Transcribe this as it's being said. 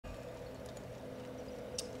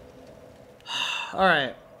All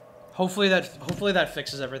right. Hopefully that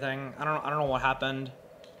fixes everything. I don't know what happened.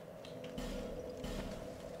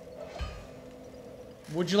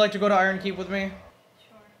 Would you like to go to Iron Keep with me?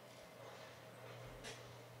 Sure.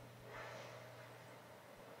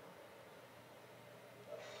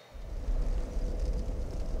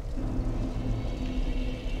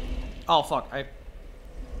 Oh fuck, I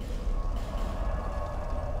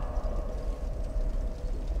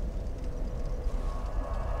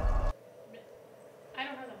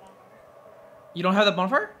don't have the bonfire. You don't have the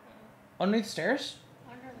bonfire? Underneath the stairs?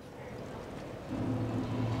 Under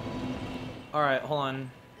the Alright, hold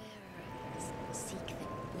on.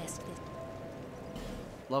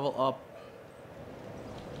 Level up.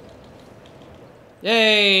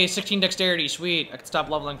 Yay! 16 dexterity, sweet. I can stop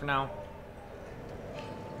leveling for now.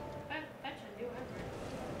 That should do everything.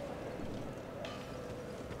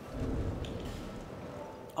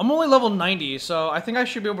 I'm only level 90, so I think I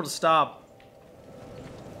should be able to stop.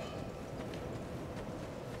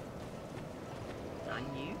 On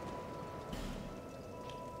you?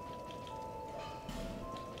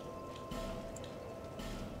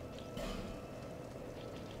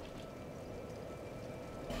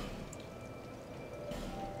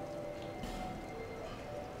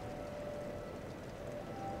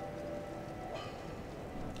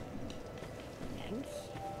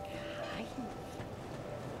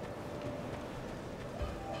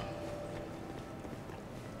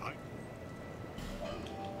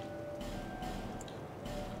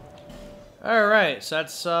 Alright, so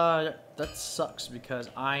that's, that sucks because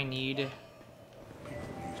I need...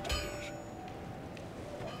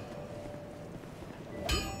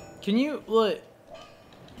 Can you, look...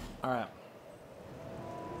 Alright.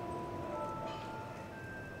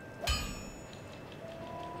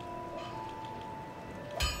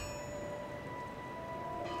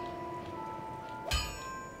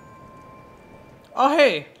 Oh,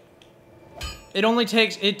 hey! It only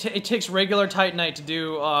takes it takes regular Titanite to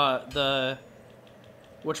do the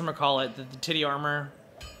whatchamacallit, the titty armor.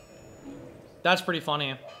 That's pretty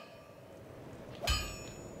funny.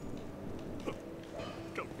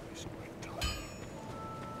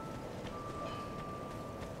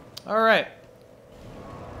 All right.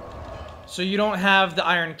 So you don't have the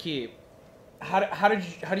Iron Keep. How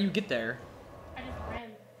do you get there? I just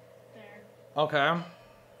ran there. Okay.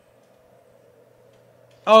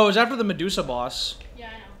 Oh, it was after the Medusa boss.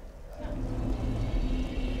 Yeah, I know.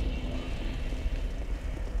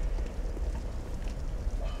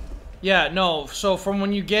 Yeah, no, so from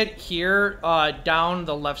when you get here, down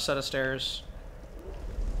the left set of stairs.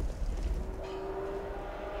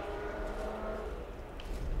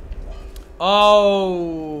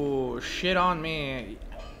 Oh, shit on me.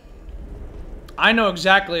 I know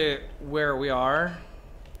exactly where we are.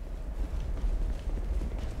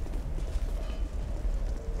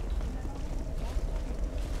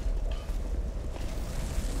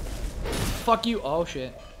 Fuck you. Oh,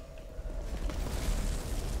 shit.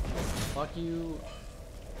 Fuck you.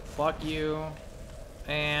 Fuck you.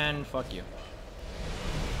 And fuck you.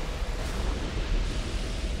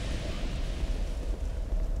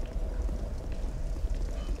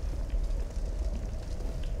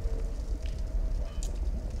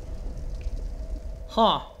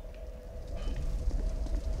 Huh.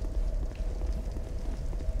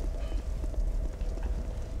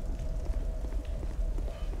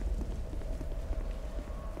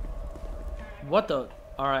 What the?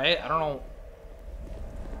 Alright, I don't know.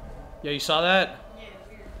 Yeah, you saw that? Yeah,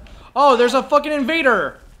 weird. Oh, there's a fucking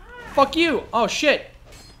invader! Fuck you! Oh, shit.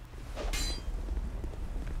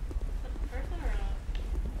 The person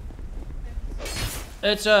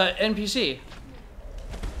or It's a NPC.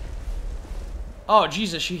 Oh,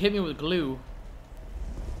 Jesus, she hit me with glue.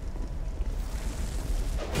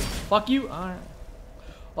 Fuck you. Alright.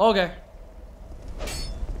 Okay.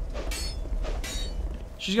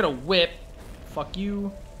 She's gonna whip. Fuck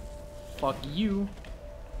you. Fuck you.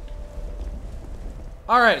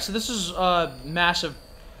 Alright, so this is a massive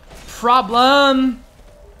problem.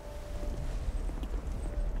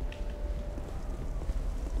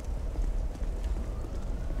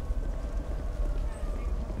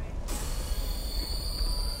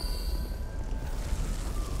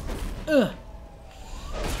 Ugh.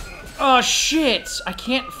 Oh shit! I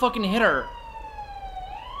can't fucking hit her.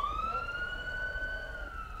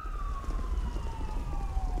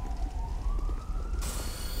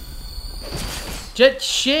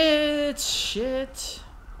 Shit.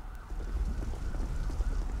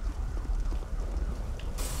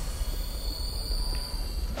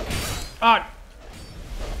 Ah.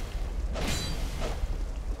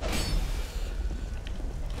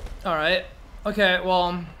 All right. Okay.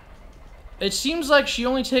 Well. It seems like she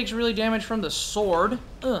only takes really damage from the sword.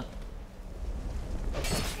 Ugh.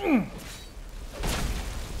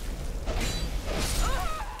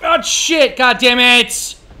 Oh shit, god damn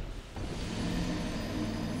it!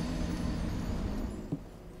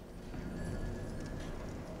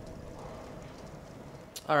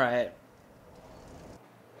 Alright.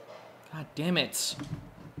 God damn it.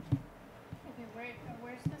 Okay,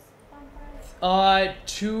 where's this bonfire?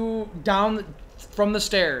 Down from the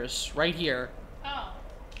stairs, right here. Oh.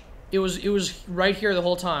 It was right here the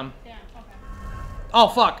whole time. Yeah, okay. Oh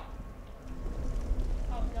fuck.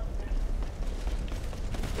 Oh, double there.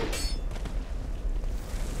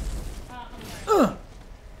 I'm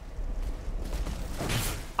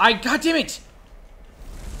sorry. God damn it!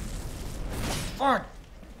 Fuck.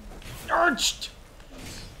 Arched.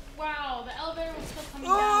 Wow, the elevator was still coming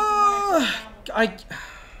down from when I put it down.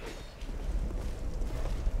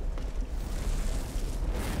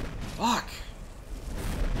 Fuck.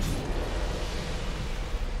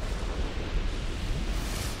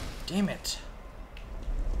 Damn it.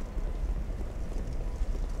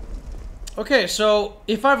 Okay, so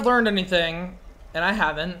if I've learned anything, and I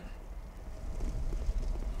haven't.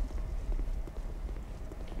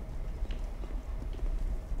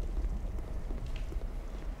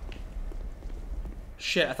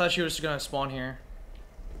 Shit, I thought she was gonna spawn here.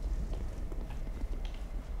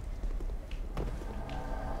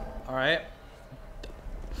 Alright.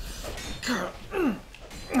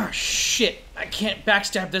 Oh, shit. I can't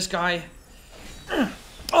backstab this guy.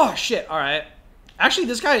 Oh, shit. Alright. Actually,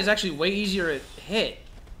 this guy is actually way easier to hit.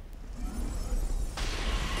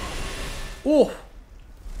 Ooh.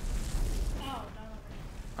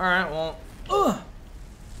 Alright, well.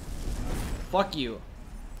 Fuck you.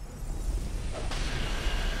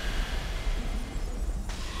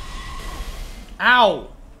 Ow!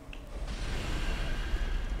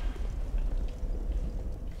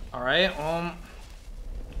 Alright,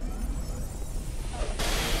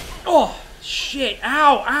 Oh, shit!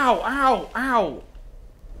 Ow, ow, ow, ow!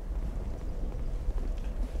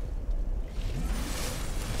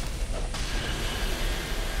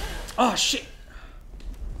 Oh, shit!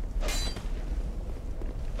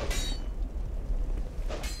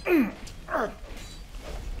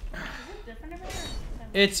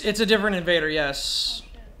 It's a different invader, yes.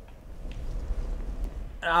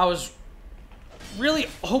 I was really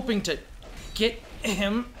hoping to get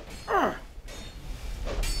him.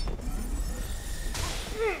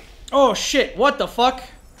 Oh shit, what the fuck?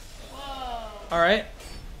 Whoa. Alright.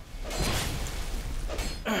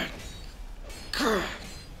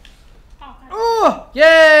 Oh,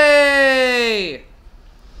 yay!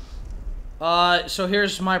 So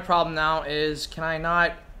here's my problem now is, can I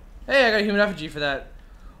not... Hey, I got a human effigy for that.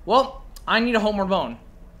 Well, I need a homeward bone.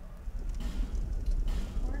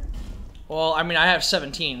 Well, I mean, I have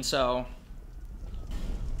 17, so...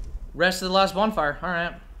 Rest of the last bonfire.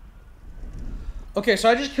 Alright. Okay, so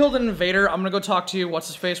I just killed an invader. I'm gonna go talk to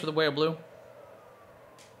what's-his-face with the way of blue.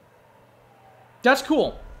 That's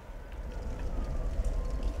cool.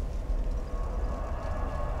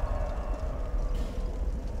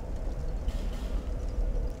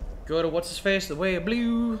 Go to what's-his-face, the way of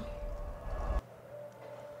blue.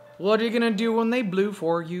 What are you gonna do when they blue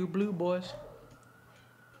for you, blue boys?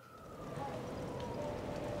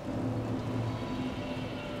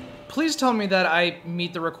 Please tell me that I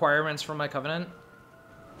meet the requirements for my covenant,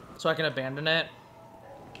 so I can abandon it.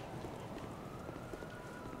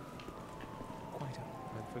 Quite a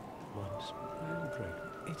perfect once. Real great.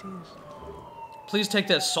 It is. Please take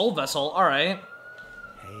this soul vessel. All right.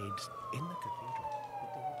 Hades in the cathedral.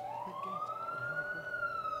 But the gate would have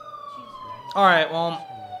it. All right. Well,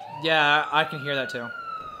 yeah, I can hear that too. Well,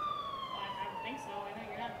 I don't think so. I know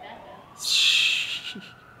you're not that bad.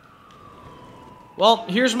 Well,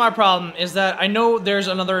 here's my problem, is that I know there's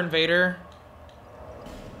another invader.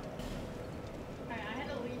 I had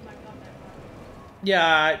to leave my combat room.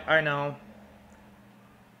 Yeah, I know.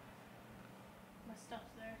 My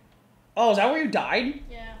stuff's there. Oh, is that where you died?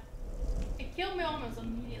 Yeah. It killed me almost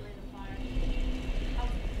immediately, the fire. I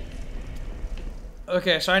was pissed.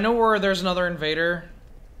 Okay, so I know where there's another invader.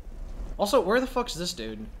 Also, where the fuck's this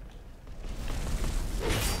dude?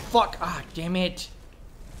 Fuck. Ah, damn it.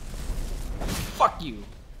 Fuck you.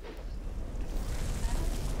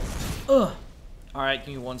 Ugh. Alright,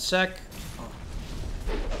 give me 1 sec. Oh.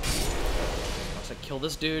 Once I kill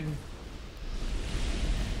this dude.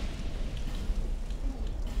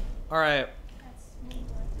 Alright. That's smooth.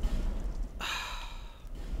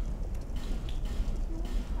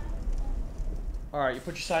 Alright, you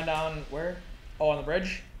put your sign down where? Oh, on the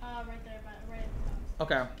bridge? Right there, right at the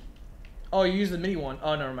top. Okay. Oh, you used the mini one.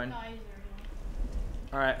 Oh, never mind. No, I used the original.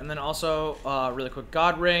 Alright, and then also, really quick,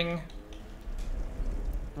 God Ring.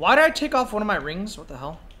 Why did I take off one of my rings? What the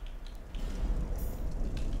hell?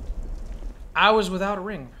 I was without a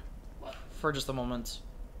ring. What? For just a moment.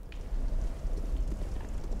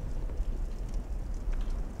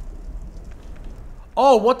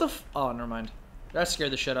 Oh, what the f- Oh, never mind. That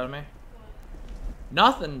scared the shit out of me. What?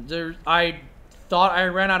 Nothing. I thought I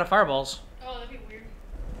ran out of fireballs. Oh, that'd be weird.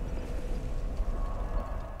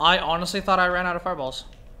 I honestly thought I ran out of fireballs.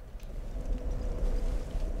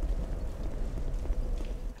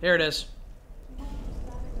 Here it is.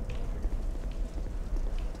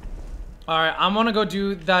 Alright, I'm gonna go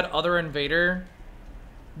do that other invader.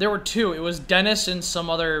 There were two. It was Dennis and some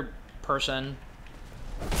other person.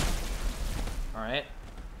 Alright.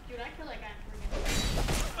 Dude, I feel like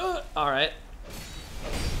I'm freaking. Alright.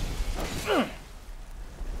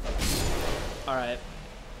 Alright.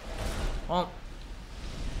 Well.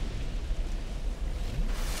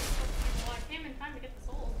 Well, I came in time to get the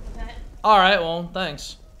soul for that. Alright, well,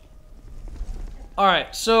 thanks.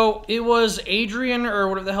 Alright, so it was Adrian, or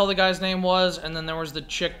whatever the hell the guy's name was, and then there was the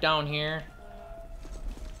chick down here.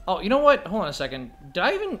 Oh, you know what? Hold on a second. Did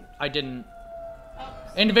I even... I didn't. Oh,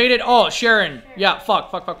 Invaded... Oh, Sharon. Yeah,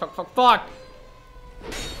 fuck.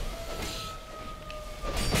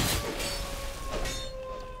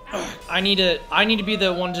 I need to be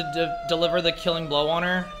the one to deliver the killing blow on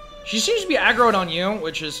her. She seems to be aggroed on you,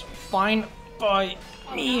 which is fine by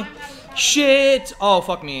me. Shit! Oh,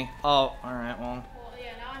 fuck me. Oh, alright, well. well,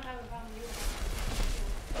 yeah, now I'm having a problem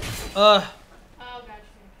with you. Uh, Oh, God,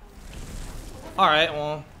 she's gonna kill me. alright,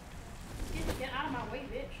 well. Get out of my way,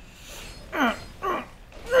 bitch.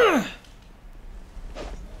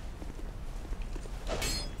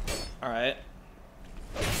 Alright.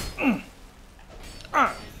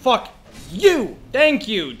 Fuck you! Thank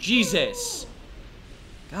you, Jesus!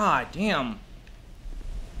 God damn.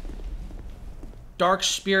 Dark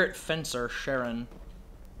Spirit Fencer, Sharon.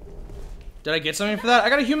 Did I get something for that? I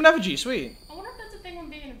got a human effigy, sweet. I wonder if that's a thing when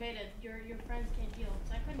being invaded. Your friends can't heal.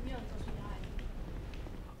 Because I couldn't heal until she died.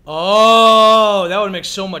 Oh, that would make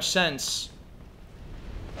so much sense.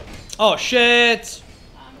 Oh, shit!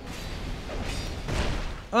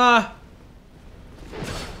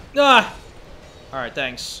 Alright,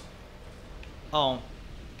 thanks. Oh.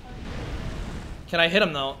 Can I hit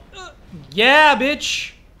him, though? Yeah,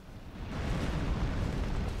 bitch!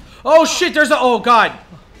 Oh, shit, there's a- Oh, God!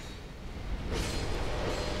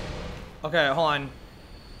 Okay, hold on.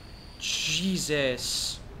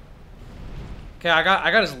 Jesus. Okay, I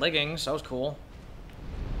got his leggings. That was cool.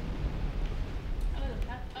 Oh, there's a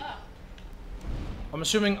pet. Oh. I'm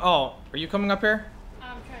assuming- Oh, are you coming up here?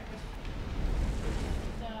 I'm trying to.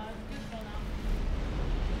 The dude's still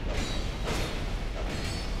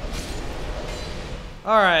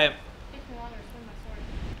now. Alright. Takes me longer to swing my sword.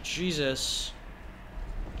 Jesus.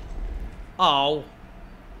 Oh.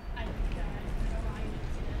 I just died. I don't know how you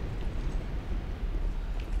didn't see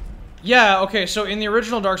it. Yeah, okay, so in the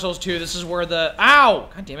original Dark Souls 2, this is where the- Ow!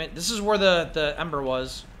 God damn it. This is where the Ember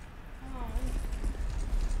was. Oh.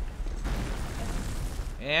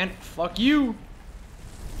 And fuck you.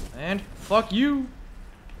 And fuck you.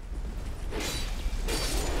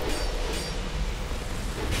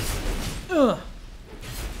 Ugh.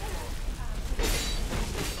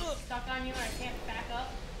 Stuck on you and I can't back up.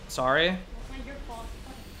 Sorry. Well, it's not your fault. It's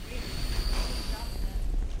fucking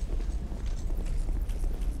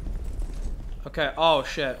weird. Okay, oh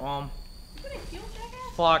shit, You gonna heal,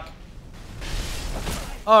 jackass? fuck.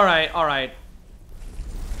 Alright.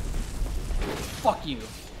 Fuck you.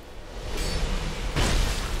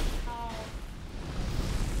 Oh,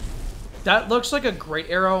 That looks like a great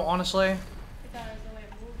arrow, honestly. it does the way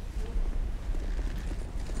it moves.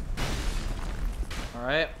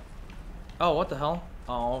 Alright. Oh, what the hell?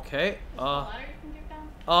 Oh, okay. The ladder you can get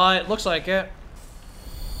down? It looks like it.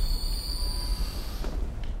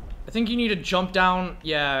 I think you need to jump down,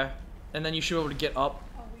 yeah, and then you should be able to get up.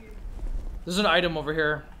 Oh, weird. There's an item over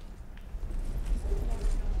here.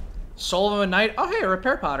 Soul of a Knight. Oh, hey, a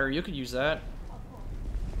repair potter. You could use that. Oh, cool.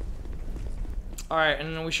 Alright,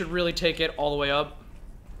 and then we should really take it all the way up.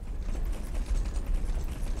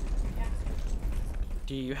 Yeah.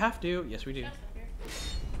 Do you have to? Yes, we do. Just up here.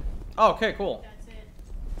 Oh, okay, cool. That's it.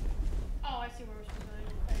 Oh, I see where we're supposed to go.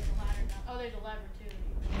 There's a ladder now. Oh, there's a lever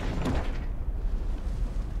too.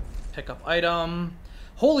 Pick up item.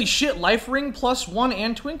 Holy shit, life ring +1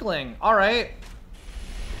 and twinkling. Alright.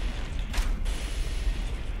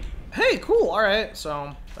 Hey, cool. Alright,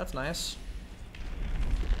 so that's nice.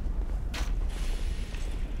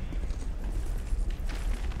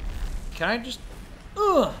 Can I just...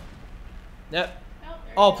 Ugh. Yep. Oh,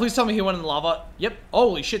 Oh, please tell me he went in the lava. Yep.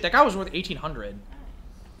 Holy shit, that guy was worth 1,800.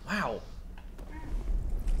 Wow.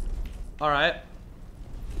 All right.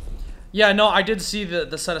 Yeah, no, I did see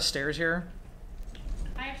the set of stairs here.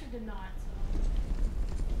 I actually did not.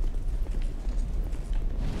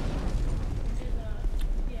 So.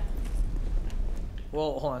 Yeah.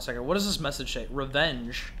 Well, hold on a second. What does this message say?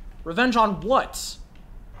 Revenge. Revenge on what?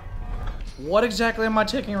 What exactly am I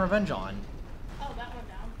taking revenge on? Oh, that went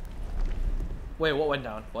down. Wait, what went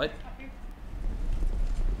down? What? Up here.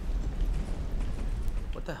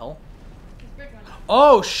 What the hell? This bridge went down.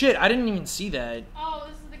 Oh shit! I didn't even see that. Oh,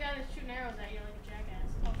 this is the guy that's shooting arrows at you like a jackass.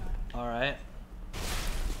 Oh god. All right.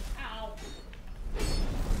 Ow.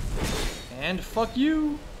 And fuck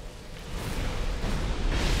you.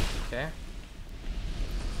 Okay.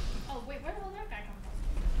 Oh wait, where the hell did that guy come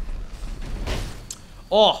from?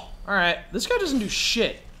 Oh, all right. This guy doesn't do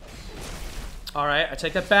shit. All right, I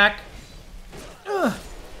take that back. Ugh.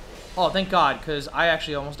 Oh, thank God, because I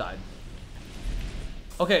actually almost died.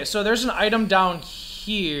 Okay, so there's an item down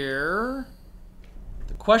here.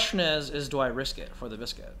 The question is do I risk it for the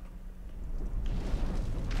biscuit?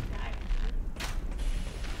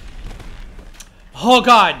 Oh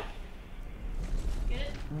God! Get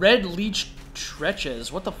it? Red leech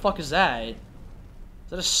trenches. What the fuck is that? Is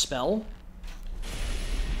that a spell?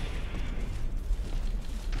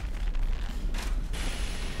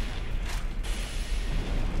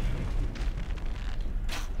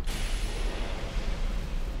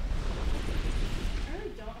 I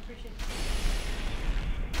really don't appreciate this.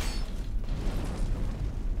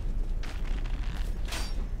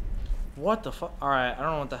 What the fuck? Alright, I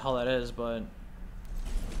don't know what the hell that is, but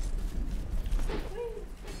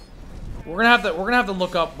we're gonna have to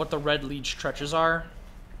look up what the red leech trenches are.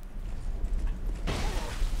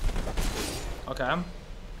 Okay.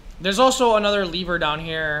 There's also another lever down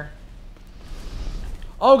here.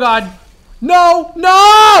 Oh God. No! No!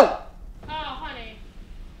 Oh, honey.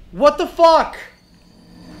 What the fuck?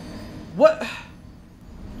 What?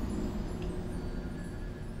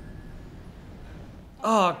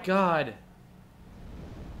 Oh God.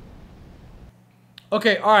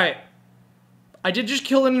 Okay, alright. I did just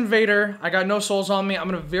kill an invader. I got no souls on me. I'm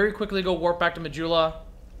gonna very quickly go warp back to Majula.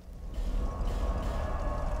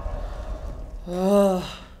 Oh,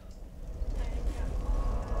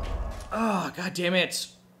 God damn it.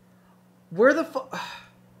 Where the fuck?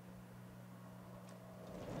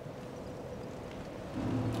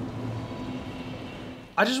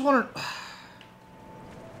 I just want to...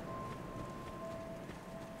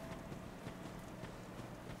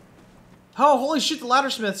 Oh, holy shit, the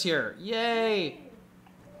laddersmith's here. Yay.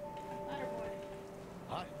 Ladder boy.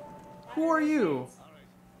 Hi. Who are you?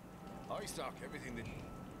 I stock everything that.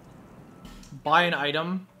 Buy an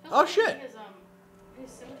item. Oh, shit.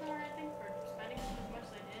 His scimitar, I think, for spending as much as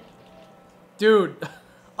I did. Dude,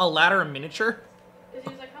 a ladder in miniature? Because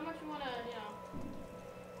he was like, how much you want to, you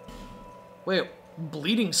know... Wait,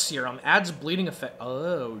 bleeding serum. Adds bleeding effect.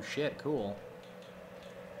 Oh, shit, cool.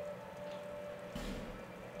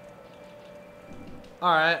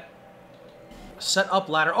 Alright. Set up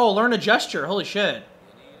ladder. Oh, learn a gesture. Holy shit.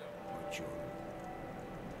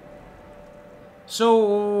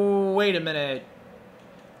 So, wait a minute.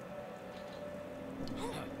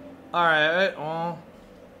 Alright, oh.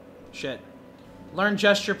 Shit. Learn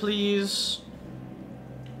gesture, please.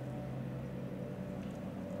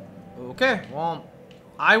 Okay, well,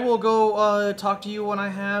 I will go talk to you when I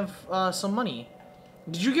have some money.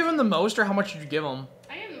 Did you give him the most, or how much did you give him?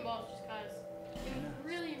 I gave him the most just because it was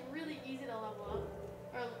really, really easy to level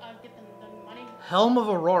up. Or get the money. Helm of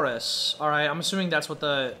Aurorus. Alright, I'm assuming that's what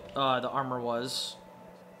the armor was.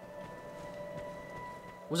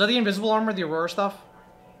 Was that the invisible armor, the Aurora stuff?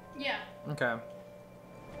 Yeah. Okay.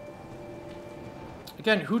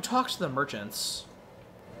 Again, who talks to the merchants?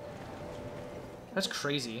 That's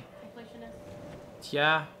crazy. Inflationist.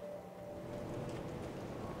 Yeah.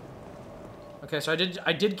 Okay, so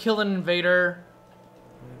I did kill an invader.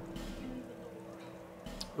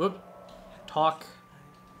 Whoop. Talk.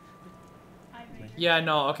 Yeah,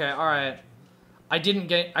 no, okay, alright. I didn't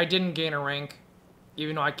gain a rank,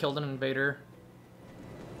 even though I killed an invader.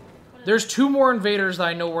 There's 2 more invaders that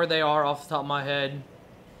I know where they are off the top of my head.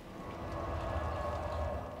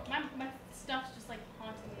 My stuff's just like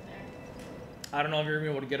haunting me there. I don't know if you're gonna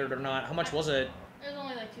be able to get it or not. How much was it? It was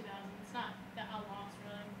only like 2,000. It's not that a loss,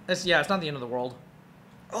 really. It's not the end of the world.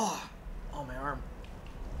 Oh, my arm.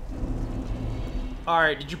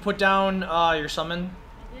 Alright, did you put down your summon?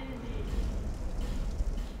 I did indeed.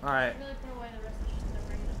 Alright. I really put away the rest of the shit that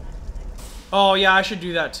rings I'm not using. Oh, yeah, I should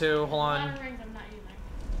do that too. Hold A lot on. of rings I'm not using.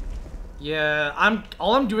 Yeah,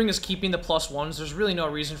 all I'm doing is keeping the +1s. There's really no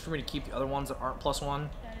reason for me to keep the other ones that aren't +1.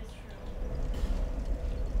 That is true.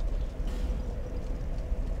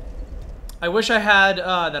 I wish I had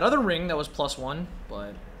that other ring that was +1,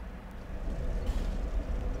 but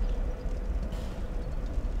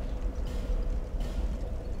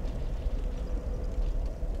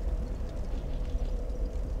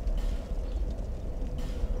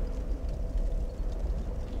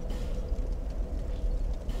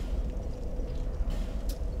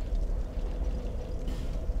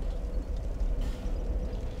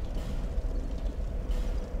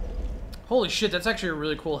holy shit, that's actually a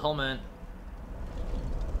really cool helmet.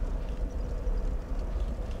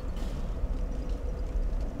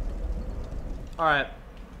 Alright.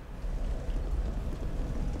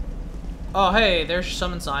 Oh, hey, there's your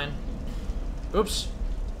summon sign. Oops.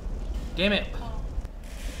 Damn it. Oh.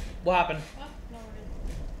 What happened? Oh, no, we're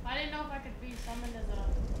good. I didn't know if I could be summoned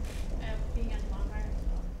as being as bonfire.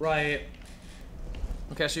 So. Right.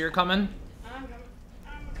 Okay, so you're coming? I'm coming.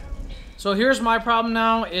 I'm coming. So here's my problem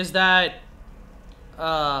now, is that,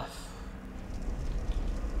 I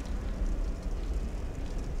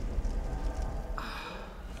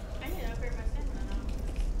need to upgrade my stamina now.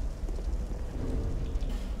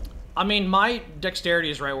 I mean, my dexterity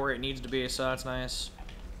is right where it needs to be, so that's nice.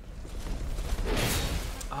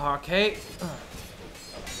 Okay.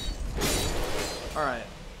 Alright.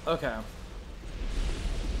 Okay.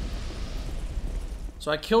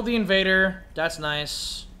 So I killed the invader. That's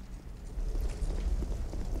nice.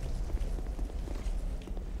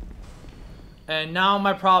 And now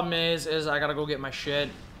my problem is I gotta go get my shit.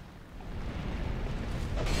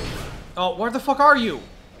 Oh, where the fuck are you?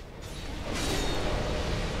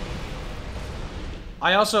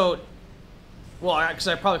 I also, well, because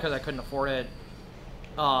I couldn't afford it.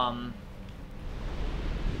 Ah,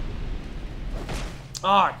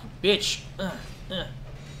 you bitch.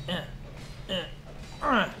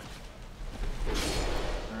 Alright.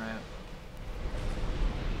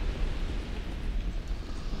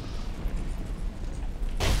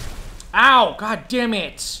 Ow! God damn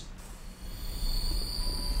it!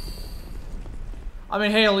 I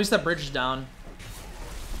mean, hey, at least that bridge is down.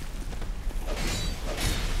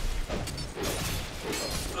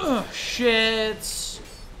 Ugh, shit.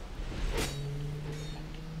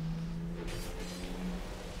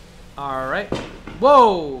 Alright.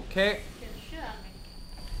 Whoa, okay. Get the shit out of me.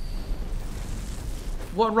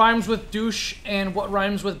 What rhymes with douche and what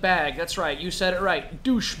rhymes with bag? That's right, you said it right.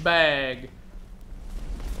 Douche bag.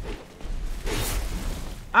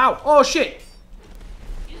 Ow! Oh shit!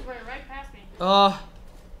 You just ran right past me. Ow.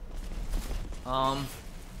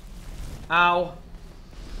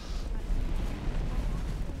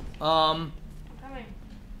 I'm coming.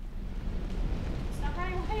 Stop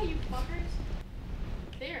running away, you fuckers.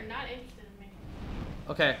 They are not interested in me.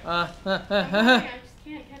 Okay, I'm coming, I just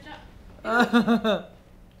can't catch up.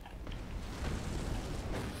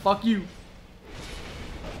 Fuck you.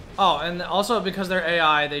 Oh, and also because they're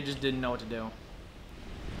AI, they just didn't know what to do.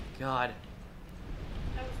 God.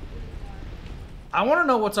 That was really hard. I want to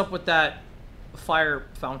know what's up with that fire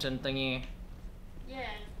fountain thingy. Yeah.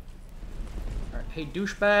 Alright, hey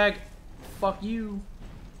douchebag. Fuck you.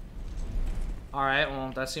 Alright,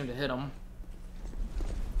 well, that seemed to hit him.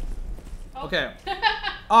 Oh. Okay.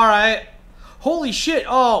 Alright. Holy shit.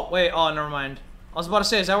 Oh, wait. Oh, never mind. I was about to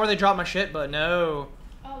say, is that where they dropped my shit? But no.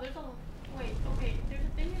 Oh, there's a... Wait, okay. There's a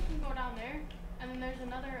thing you can go down there, and then there's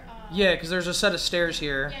another, Yeah, because there's a set of stairs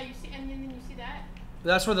here. Yeah, you see, and then you see that?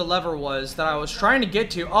 That's where the lever was that I was trying to get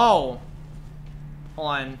to. Oh. Hold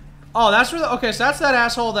on. Oh, that's where the... Okay, so that's that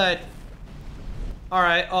asshole that...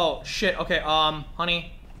 Alright. Oh, shit. Okay,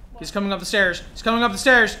 honey. What? He's coming up the stairs. He's coming up the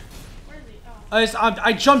stairs. Where is he? Oh.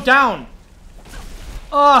 I jumped down.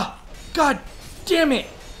 God damn it.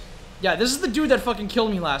 Yeah, this is the dude that fucking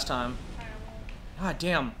killed me last time. God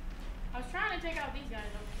damn. I was trying to take out these guys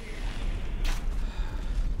over here.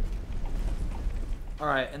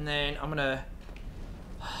 Alright, and then I'm gonna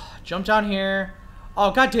jump down here.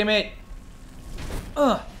 Oh, god damn it.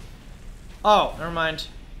 Oh, never mind.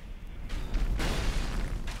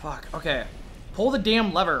 Fuck, okay. Pull the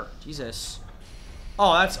damn lever. Jesus.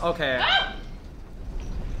 Oh, that's okay. Ah!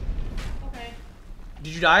 Okay.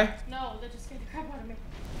 Did you die? No, that just scared the crap out of me.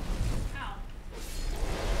 Ow.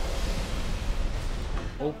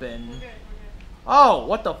 Open. We're good, we're good. Oh,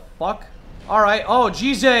 what the fuck? Alright, oh,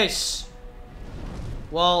 Jesus.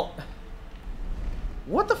 Well,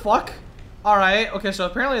 what the fuck? Alright, okay, so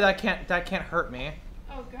apparently that can't hurt me.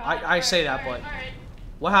 Oh god. I say that, but Alright.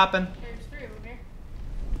 what happened? There's three over here.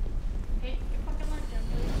 Hey, get fucking lunch in,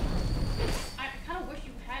 please. I kind of wish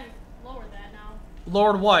you hadn't lowered that now.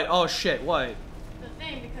 Lowered what? Oh shit, what? The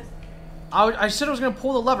thing, because... I said I was gonna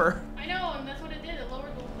pull the lever. I know, and that's what it did. It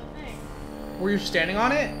lowered the thing. Were you standing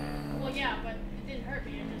on it? Well, yeah, but it didn't hurt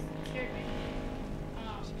me. It just scared me.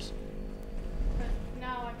 Because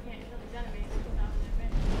now I can't kill these enemies without an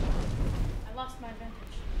advantage. I lost my advantage.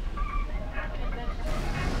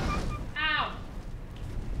 Ow!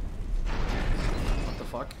 What the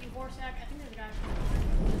fuck? You Vorsack, I think there's a guy.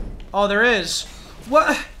 Oh, there is.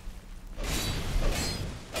 What?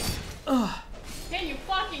 Ugh. Can you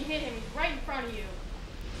fucking hit him? He's right in front of you.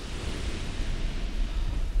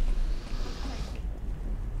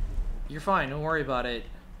 You're fine. Don't worry about it.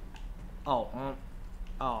 Oh.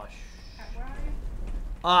 Oh. Where are you?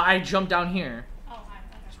 I jumped down here. Oh, hi.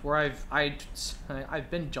 Okay. It's where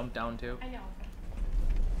I've been jumped down to. I know.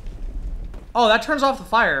 Oh, that turns off the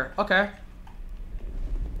fire. Okay.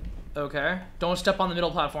 Okay. Don't step on the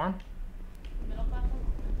middle platform. Middle platform?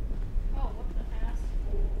 Oh, what the ass?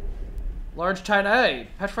 Large tight. Hey,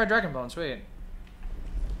 petrified dragon bone. Sweet.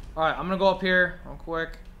 All right, I'm gonna go up here real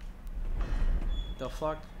quick. The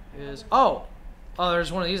fuck is? Oh,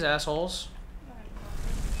 there's one of these assholes.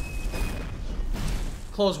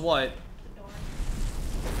 Close what? The door.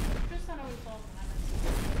 Just don't always close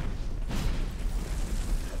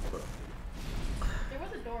when there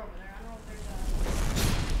was a door over there. I don't know if there's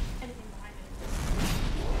anything behind it.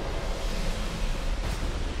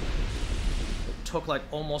 It took like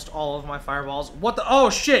almost all of my fireballs. What the? Oh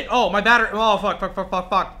shit! Oh, my battery. Oh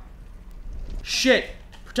fuck. Shit!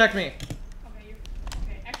 Protect me. Okay,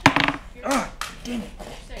 okay. Actually, you're Damn it.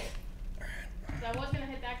 safe. So I was gonna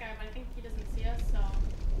hit that guy, but I think he doesn't see us, so.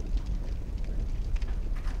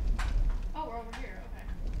 Oh, we're over here. Okay.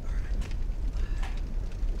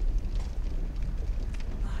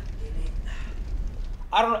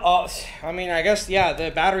 I don't know. I mean, I guess yeah.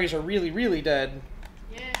 The batteries are really dead.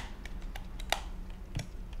 Yeah.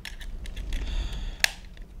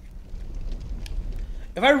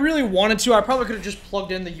 If I really wanted to, I probably could have just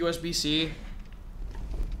plugged in the USB-C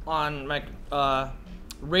on my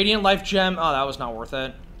Radiant Life Gem. Oh, that was not worth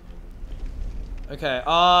it. Okay,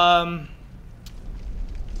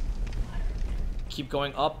 keep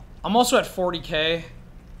going up. I'm also at 40K.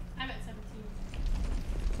 I'm at 17.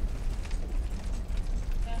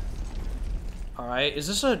 Yeah. Alright, is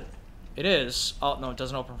this a... It is. Oh, no, it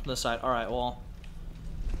doesn't open from this side. Alright, well...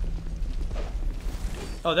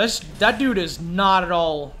 Oh, that dude is not at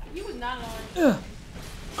all... He was not at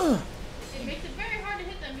all. It makes it very hard to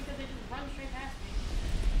hit them because they just run straight past me.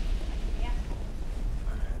 Yeah.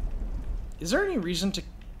 Is there any reason to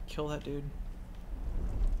kill that dude?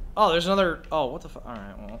 Oh, there's another... Oh, what the fuck?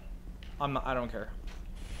 Alright, well... I don't care.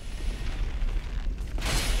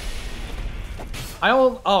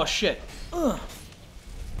 Oh, shit. Ugh.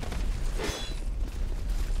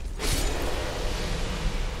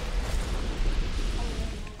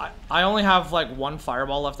 I only have, like, one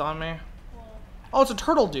fireball left on me. Oh, it's a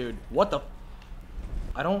turtle dude. What the...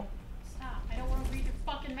 I don't... Stop. I don't want to read your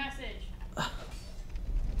fucking message.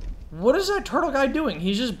 What is that turtle guy doing?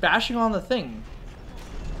 He's just bashing on the thing.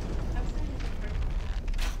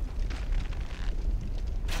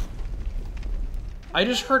 I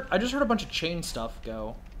just heard a bunch of chain stuff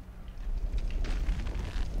go.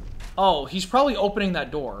 Oh, he's probably opening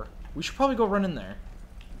that door. We should probably go run in there.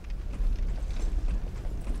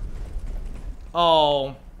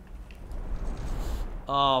 Oh.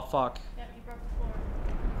 Oh, fuck. Yeah, you broke the floor.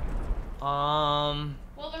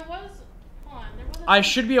 Well, there was... Hold on, there was I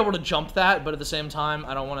should be able to jump that, but at the same time,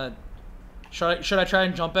 I don't want to... Should I try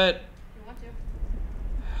and jump it? You want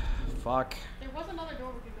to. Fuck. There was another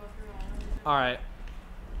door we could go through. Alright.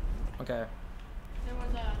 Okay. There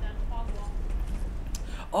was that fog wall.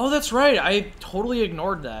 Oh, that's right. I totally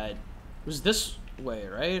ignored that. It was this way,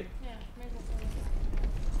 right? Yeah, maybe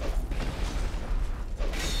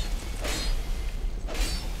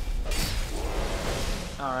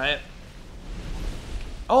Alright.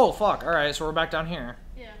 Oh, fuck. Alright, so we're back down here.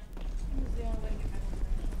 Yeah. This is the only way to get back over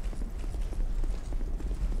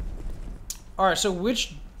there. Alright, so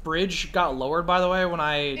which bridge got lowered, by the way, when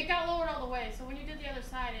It got lowered all the way, so when you did the other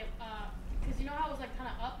side, it, because you know how it was, like, kind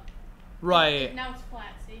of up? Right. Now it's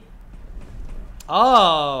flat, see?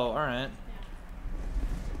 Oh, alright. Yeah.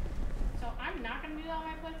 So I'm not going to do that on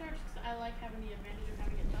my playthrough, just 'cause I like having the advantage of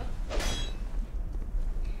having it done.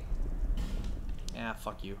 Yeah,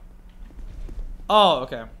 fuck you. Oh,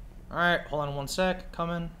 okay. Alright, hold on one sec.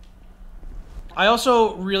 Coming. I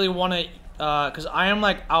also really want to, because I am,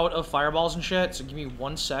 like, out of fireballs and shit, so give me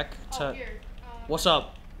 1 sec to... Oh, here. What's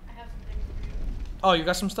up? I have some things for you. Oh, you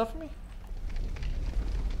got some stuff for me?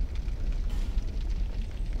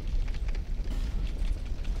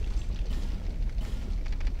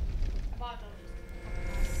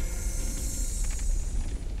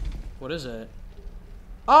 What is it?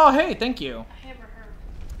 Oh, hey, thank you. A hammer herb.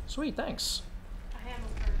 Sweet, thanks. A hammer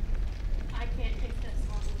herb. I can't take this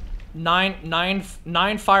one.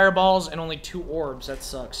 Nine fireballs and only 2 orbs. That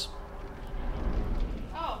sucks.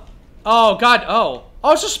 Oh. Oh, God. Oh,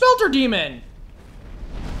 it's a Smelter demon.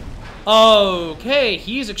 Okay,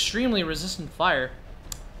 he's extremely resistant to fire.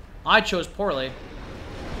 I chose poorly.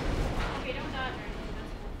 Okay, don't dodge or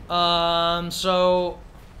anything. So...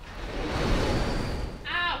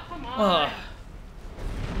 Ow, come on.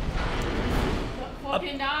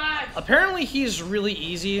 Fucking dodge. Apparently he's really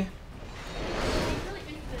easy. He's really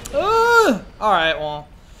interesting. Alright, well...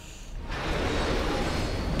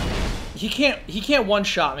 He can't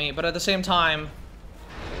one-shot me, but at the same time...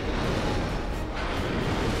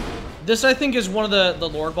 This, I think, is one of the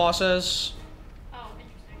Lord bosses. Oh,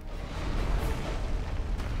 interesting.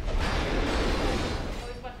 Oh,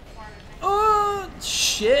 he's about to fart, I think.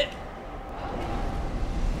 Shit.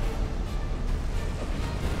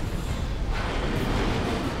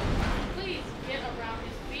 Please get around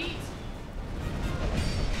his feet.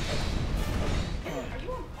 Are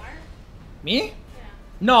you on fire? Me? Yeah.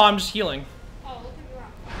 No, I'm just healing. Oh, look at you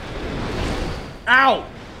on fire. Ow!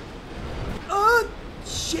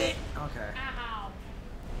 Shit. Okay. Ow.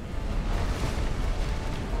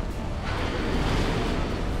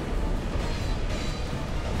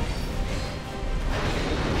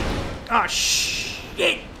 Ah,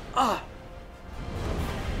 shit. Ah.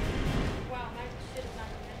 Wow, my shit is not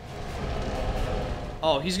good.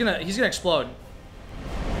 Oh, he's gonna explode.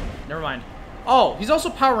 Never mind. Oh, he's also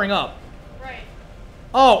powering up. Right.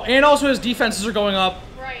 Oh, and also his defenses are going up.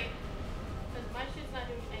 Right. Because my shit's not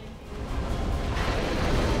doing anything.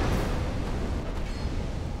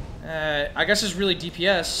 I guess it's really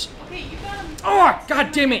DPS. Okay, you got him. Oh,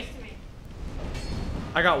 God damn it.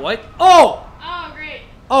 I got what? Oh! Oh, great.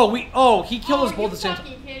 He killed us both at the same time. Are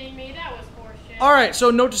you fucking kidding me? That was horseshit. Alright,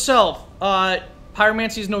 so note to self.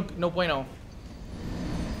 Pyromancy is no bueno.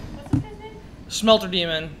 What's his name? Smelter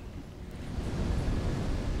demon.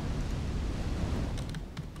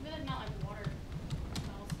 Maybe that's not like water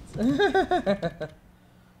spells.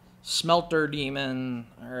 Smelter demon.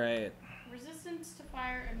 Alright. Resistance to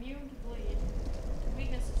fire, immune to bleed.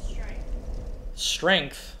 Weakness to strike.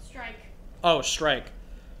 Strength. Strike. Oh, strike.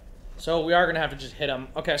 So we are going to have to just hit him.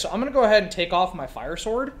 Okay, so I'm going to go ahead and take off my fire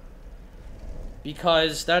sword.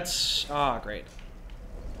 Because that's... great.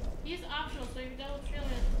 He's optional, so if you double trail him,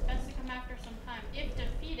 it's best to come after some time. If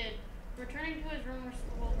defeated, returning to his room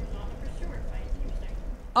will result in a pursuer fight. Interesting.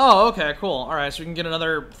 Oh, okay, cool. Alright, so we can get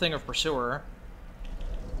another thing of pursuer.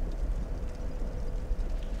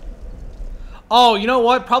 Oh, you know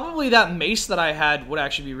what? Probably that mace that I had would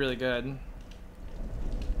actually be really good.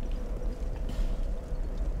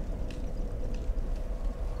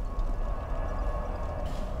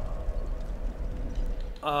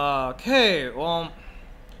 Okay, well...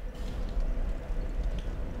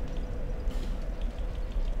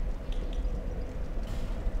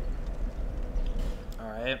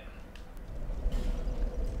 Alright.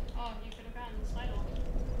 Oh, you could have gotten the title.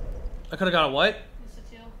 I could've got a what? Mr.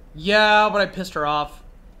 Teal. Yeah, but I pissed her off.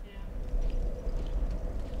 Yeah.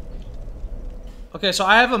 Okay, so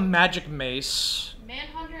I have a magic mace.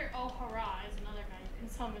 Manhunter O'Hara is another guy you can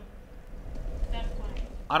summon. That's funny.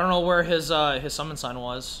 I don't know where his summon sign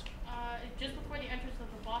was. Just before the entrance of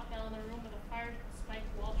the boss battle in the room with the fire spike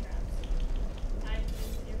wall traps. I didn't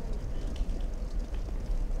see a room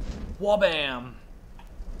like that. Wabam!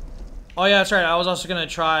 Oh yeah, that's right. I was also gonna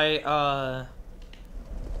try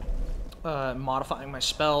modifying my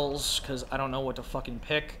spells because I don't know what to fucking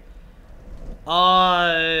pick.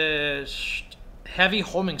 Heavy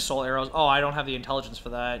homing soul arrows. Oh, I don't have the intelligence for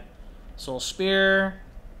that. Soul spear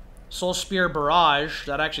barrage.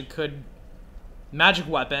 That actually could. Magic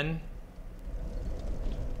weapon.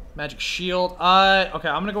 Magic shield. Okay,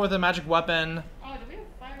 I'm gonna go with a magic weapon. Oh, do we have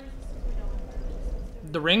fire resistance? We don't have fire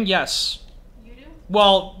resistance. The ring, yes. You do?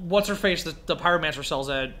 Well, what's her face? The pyromancer sells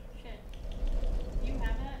it. Shit. You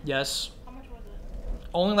have that? Yes. How much was it?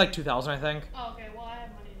 Only like 2,000, I think. Oh, okay. Well, I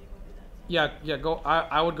have money to go do that. So. Yeah, go.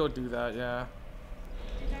 I would go do that. Yeah.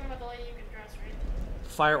 You're talking about the lady you can dress, right?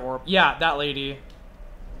 Fire orb. Yeah, that lady.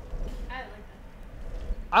 I like that.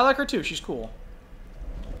 I like her too. She's cool.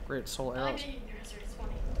 Great soul I arrows. like that you can dress her. It's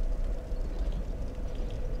funny.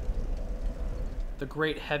 The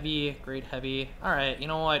great heavy. All right, you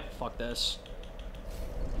know what? Fuck this.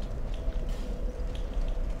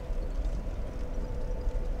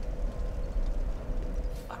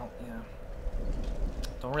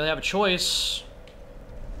 Don't really have a choice.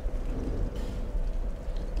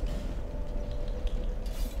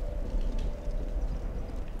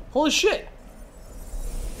 Holy shit!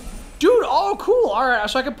 Oh, cool. All right,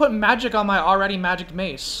 so I can put magic on my already magic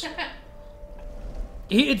mace.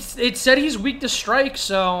 It said he's weak to strike,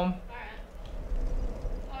 so. Alright.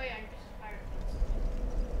 Oh yeah, I'm just fired.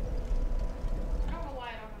 I don't know why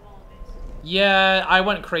I don't have all of these. Yeah, I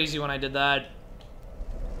went crazy when I did that.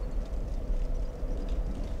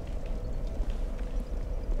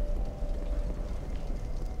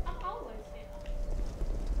 I'm always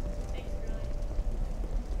Thanks, really.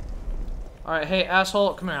 Alright, hey,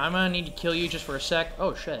 asshole, come here. I'm gonna need to kill you just for a sec.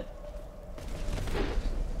 Oh, shit.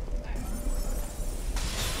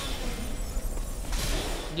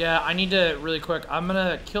 Yeah, I need to, really quick, I'm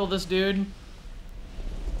gonna kill this dude.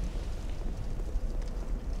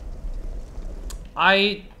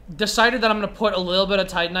 I decided that I'm gonna put a little bit of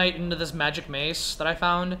Titanite into this magic mace that I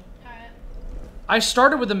found. Alright. I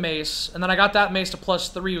started with a mace, and then I got that mace to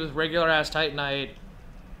 +3 with regular-ass Titanite.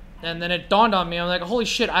 And then it dawned on me, I'm like, holy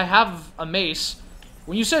shit, I have a mace.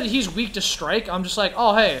 When you said he's weak to strike, I'm just like,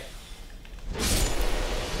 oh, hey.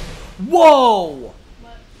 Whoa!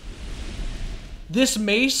 What? This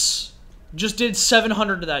mace just did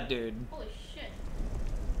 700 to that dude. Holy shit.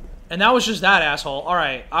 And that was just that, asshole.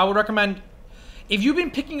 Alright, I would recommend... If you've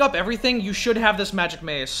been picking up everything, you should have this magic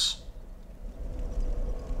mace.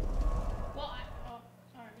 Well,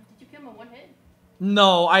 alright. Did you kill him in one hit?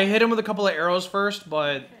 No, I hit him with a couple of arrows first,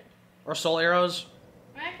 but... Or soul arrows.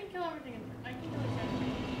 I can kill everything. I can kill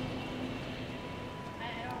everything.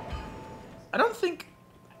 I don't think...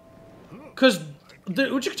 Because the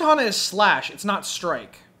Uchikatana is slash, it's not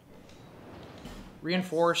strike.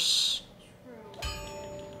 Reinforce. True.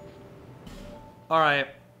 Alright.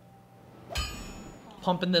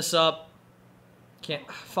 Pumping this up. Can't...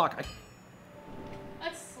 Fuck.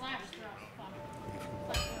 Let's slash the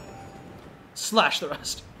fuck. Slash the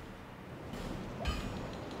rest.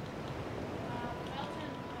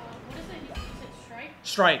 What is it? You said strike?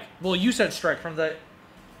 Strike. Well, you said strike from the...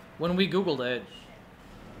 When we Googled it.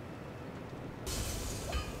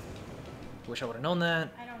 Wish I would have known that.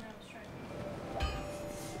 I don't know. Strike.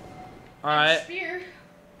 Alright. Spear.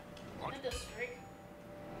 That does strike.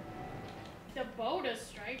 The bow does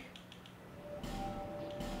strike.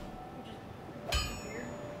 Which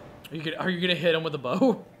is weird. Are you gonna hit him with a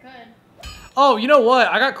bow? Good. Oh, you know what?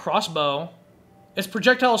 I got crossbow. It's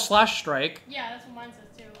projectile slash strike. Yeah, that's what mine says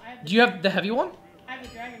too. Do you have the heavy one? I have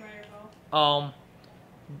the Dragon Rider bow.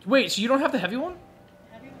 Wait, so you don't have the heavy one?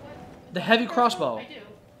 Heavy what? The heavy crossbow. I do.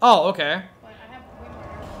 Oh, okay. But I have way more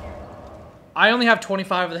arrows here. I only have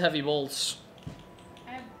 25 of the heavy bolts.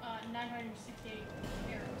 I have 968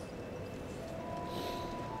 arrows.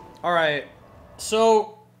 Alright.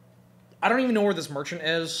 So, I don't even know where this merchant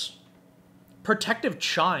is. Protective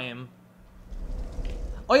Chime.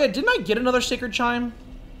 Oh yeah, didn't I get another Sacred Chime?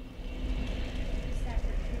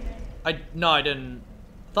 No, I didn't.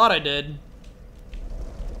 Thought I did.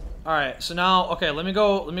 Alright, so now, okay, let me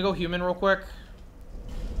go human real quick.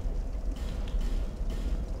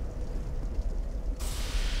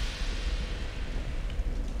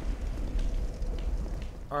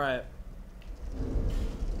 Alright.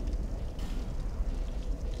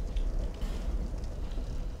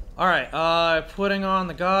 Alright, putting on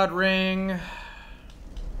the God Ring.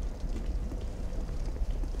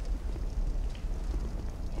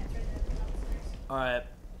 Alright.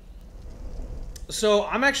 So,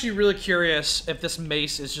 I'm actually really curious if this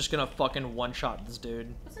mace is just gonna fucking one-shot this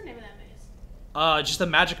dude. What's the name of that mace? Just a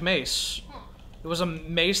magic mace. Huh. It was a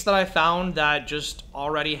mace that I found that just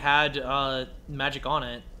already had, magic on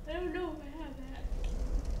it. I don't know if I have that.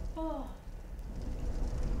 Oh.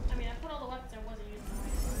 I mean, I put all the weapons I wasn't using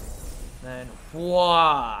away. Then,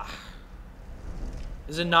 whoa.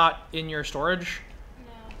 Is it not in your storage?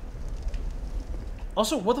 No.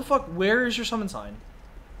 Also, what the fuck? Where is your summon sign?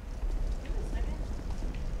 Give it a second.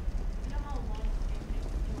 You know how long this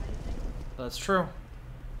game takes to do anything? That's true.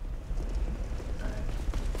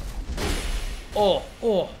 Oh,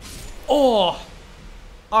 oh, oh!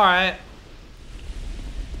 Alright.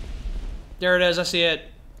 There it is, I see it.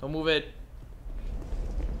 Don't move it.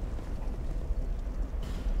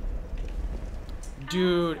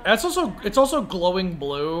 Dude, it's also glowing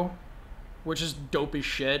blue, which is dope as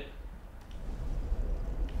shit.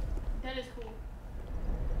 That is cool.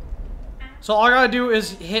 So all I gotta do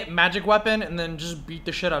is hit magic weapon and then just beat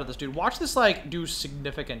the shit out of this dude. Watch this, like, do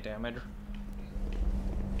significant damage.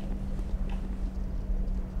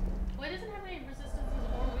 Well, it doesn't have any resistances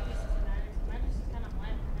or weaknesses to magic, so magic's just kind of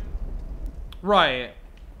bland for him. Right.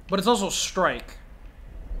 But it's also strike.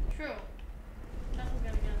 True. That's what we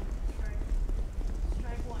gotta get him. Strike.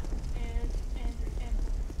 Strike one. And.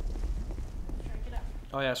 Strike it up.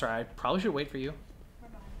 Oh yeah, sorry. I probably should wait for you. We're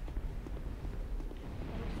behind.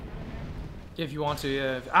 If you want to,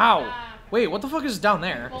 yeah. Ow! Ah, Wait, what the fuck is down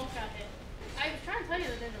there? both got hit. I was trying to tell you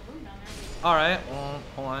that there's a room down there. Alright, well,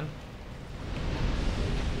 hold on.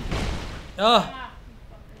 Ugh! Ah, you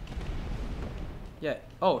fucker. Yeah.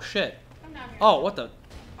 Oh, shit. Come down here. Oh, what the?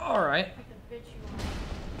 Alright. Like the bitch you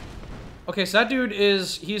are. Okay, so that dude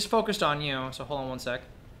is, he's focused on you, so hold on one sec.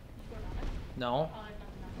 You go down there? No. Oh, there's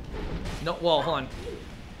nothing down there. No, well, hold on.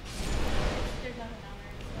 There's nothing down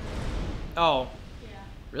there. Oh, Yeah.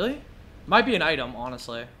 really? Might be an item,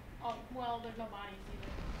 honestly. Oh, well, there's no bodies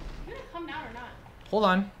either. You gonna come down or not? Hold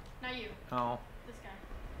on. Not you. Oh. This guy.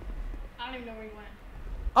 I don't even know where you went.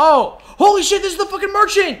 Oh! Holy shit, this is the fucking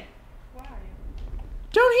merchant! Where are you?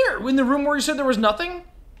 Down here! In the room where you said there was nothing?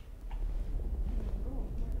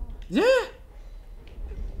 Yeah!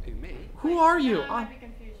 Who, me? Who are you? I might be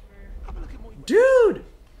confused for Have a look at what Dude!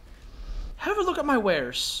 Have a look at my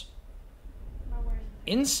wares. my words.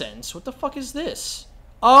 Incense? What the fuck is this?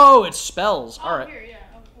 Oh, it's spells. Oh, Alright. here, yeah.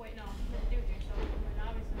 Oh, wait, no. There's a dude here, so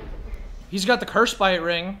obviously it's here. He's got the curse bite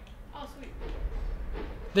ring. Oh, sweet.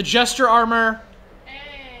 The jester armor.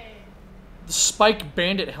 Hey. The spike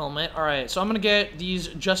bandit helmet. Alright, so I'm gonna get these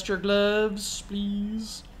jester gloves,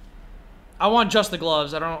 please. I want just the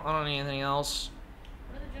gloves. I don't need anything else.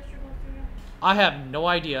 What are the gesture gloves do again? I have no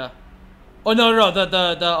idea. Oh no, the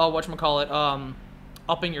whatchamacallit,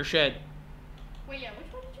 upping your shit. Wait, yeah,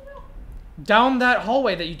 which one did you go? Down that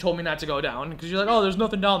hallway that you told me not to go down, because you're like, oh, there's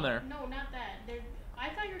nothing down there. No, not that. I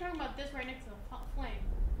thought you were talking about this right next to the flame.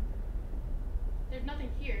 There's nothing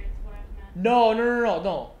here, is what I meant. No.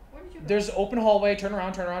 Where did you go? There's open hallway, turn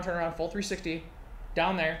around, full 360.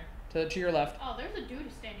 Down there, to your left. Oh, there's a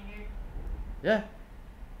dude standing here. Yeah.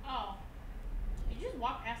 Oh. Did you just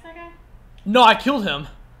walk past that guy? No, I killed him.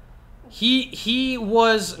 He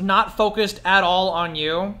was not focused at all on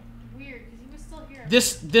you. Weird, because he was still here.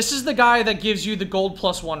 This is the guy that gives you the gold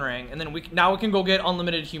 +1 ring, and then now we can go get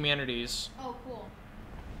unlimited humanities. Oh, cool.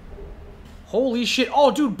 Holy shit!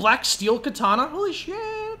 Oh, dude, black steel katana. Holy shit!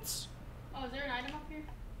 Oh, is there an item up here?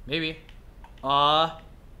 Maybe.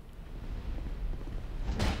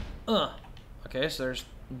 Okay, so there's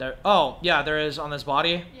there. Oh, yeah, there is on this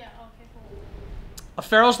body. Yeah. Okay. Cool. A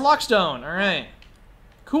Pharaoh's Lockstone. All right.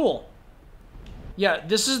 Cool. Yeah,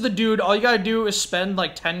 this is the dude. All you gotta do is spend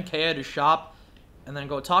like 10K at his shop, and then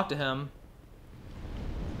go talk to him.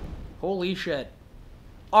 Holy shit.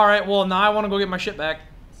 All right. Well, now I want to go get my shit back.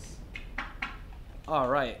 All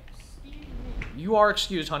right. Excuse me. You are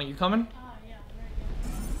excused, honey. You coming? Ah, yeah. Very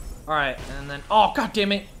good. All right, and then oh god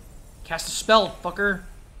damn it, cast a spell, fucker.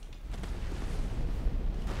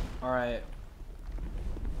 All right.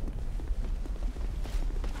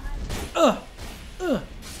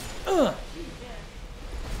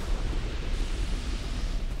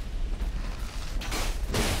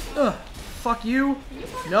 Fuck you. Can you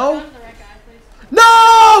fucking No. run to the right guy, please?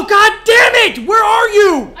 No! God damn it! Where are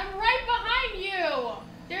you? I'm right behind you.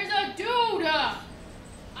 There's a dude.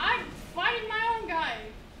 I'm fighting my own guy.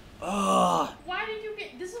 Ugh. Why did you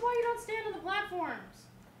get? This is why you don't stand on the platforms.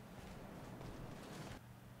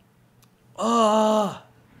 Ugh.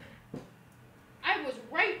 I was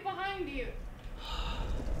right behind you.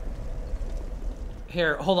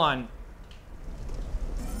 Here, hold on.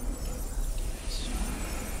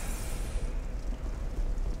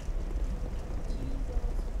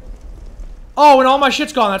 Oh, and all my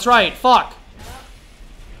shit's gone. That's right. Fuck.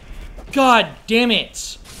 God damn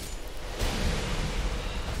it.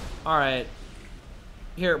 Alright.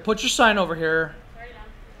 Here, put your sign over here. Already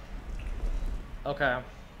done. Okay.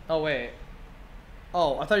 Oh, wait.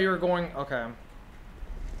 Oh, I thought you were going... Okay.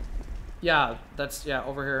 Yeah, that's... Yeah,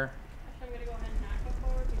 over here. Actually, I'm gonna go ahead and not go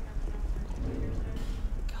forward because I know there's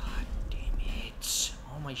there. God damn it.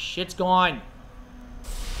 Oh, my shit's gone.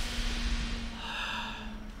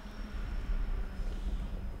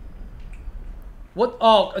 What?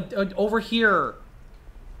 Oh, over here.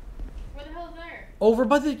 Where the hell is there? Over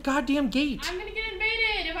by the goddamn gate. I'm gonna get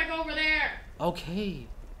invaded if I go over there. Okay.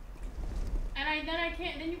 And then I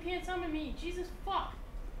can't. Then you can't summon me. Jesus fuck.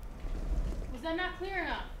 Was that not clear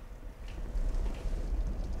enough?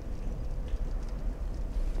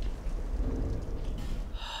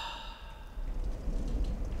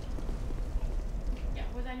 Yeah,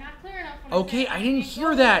 was I not clear enough? When Okay, said I didn't can't hear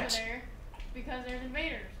go that. over there because there's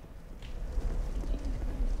invaders.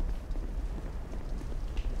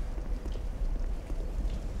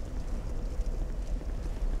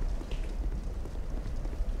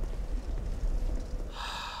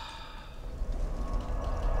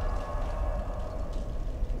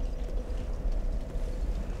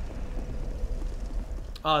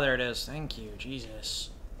 Oh, there it is. Thank you, Jesus.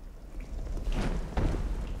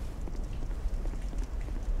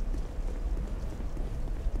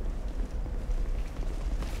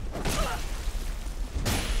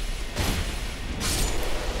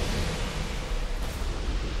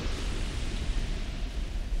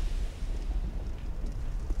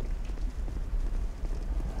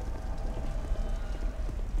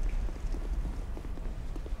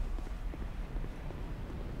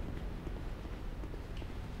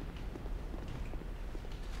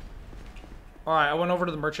 Alright, I went over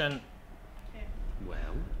to the merchant. Okay.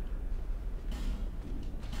 Well,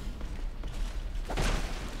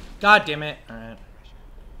 God damn it. Alright.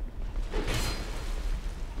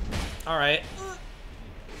 Alright.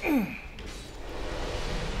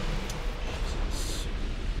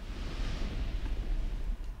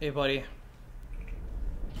 Hey, buddy.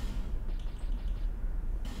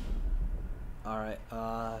 Alright,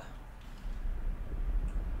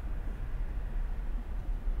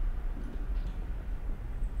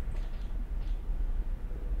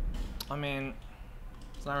 I mean,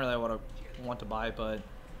 it's not really what I want to buy, but...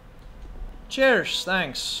 Cheers!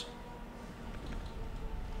 Thanks!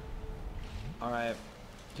 Alright.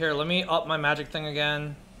 Here, let me up my magic thing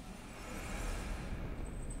again.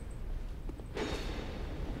 These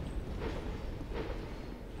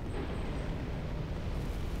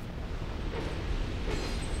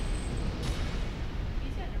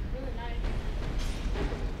guys are really nice.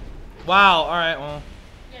 Wow, alright, well...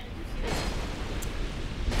 Yeah, did you see that?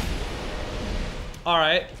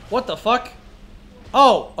 Alright. What the fuck?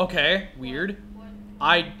 Oh, okay. Weird.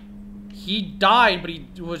 What? He died, but he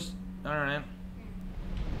was... Alright.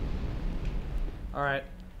 Alright.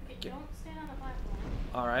 Okay, don't stand on the platform.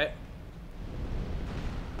 Alright.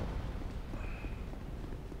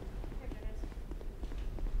 Here, Dennis.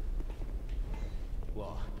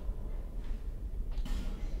 what?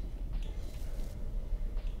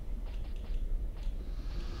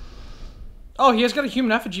 Oh, he has got a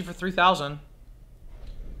human effigy for 3,000.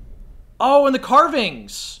 Oh, and the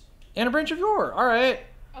carvings! And a branch of yore. Alright.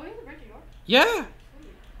 Oh, here's a branch of yours. Yeah!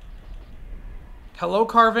 Hello,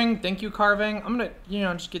 carving. Thank you, carving. I'm gonna, you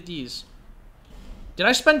know, just get these. Did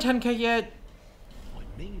I spend 10k yet?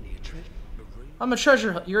 I mean, a treasure. Marie. I'm a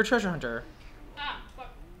treasure... You're a treasure hunter. Ah,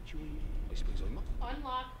 fuck. I suppose I must.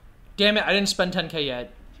 Unlock. Damn it, I didn't spend 10k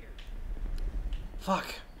yet. Here. Fuck.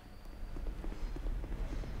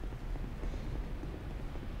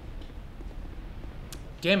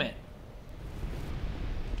 Damn it.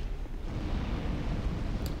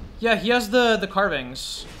 Yeah, he has the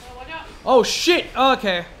carvings. Oh, watch out. Oh shit! Oh,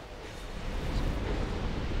 okay.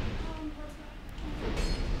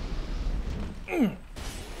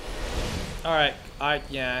 Alright,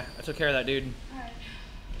 yeah, I took care of that dude. Alright.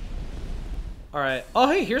 Alright.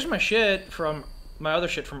 Oh hey, here's my shit from my other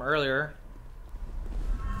shit from earlier.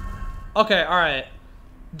 Okay, alright.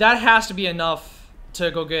 That has to be enough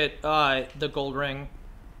to go get the gold ring.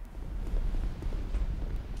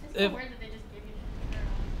 It's so weird that they just gave you shit.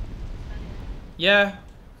 Yeah. It's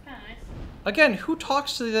kinda nice. Again, who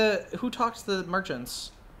talks to the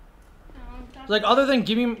merchants? No, I'm talking Like other than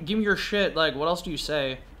give me your shit, like what else do you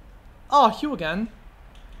say? Oh, Hugh again.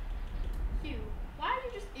 you. Why are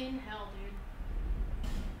you just in hell, dude?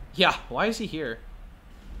 Yeah, why is he here?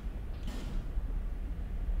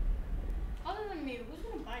 Other than me, who's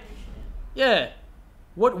gonna buy this shit? Yeah.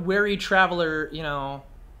 What weary traveler, you know.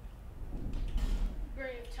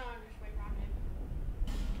 Great time, just wait on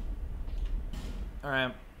it.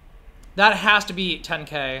 Alright. That has to be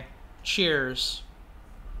 10k. Cheers.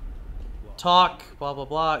 Talk, blah blah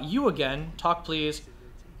blah. You again. Talk please.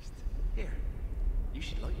 Here, you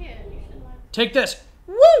should like it. Yeah, you should like. Take this.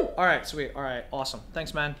 Woo! Alright, sweet. Alright, awesome.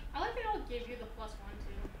 Thanks, man. I like they all give you the +1 too.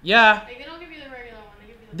 Yeah. Like they don't give you the regular one. They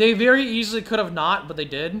give you the. They very easily could have not, but they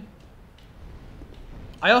did.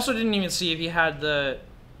 I also didn't even see if he had the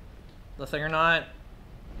thing or not.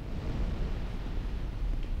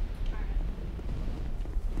 Alright.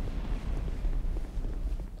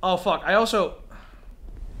 Oh fuck, I also...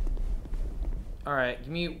 Alright,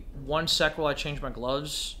 give me 1 sec while I change my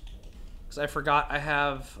gloves. Because I forgot I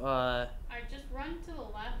have, Alright, just run to the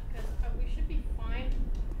left because we should be fine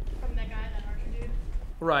from that guy, that archer dude.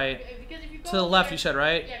 Right. Because if you go To the over left, there, you said,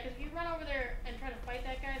 right? Yeah, because if you run over there and try to fight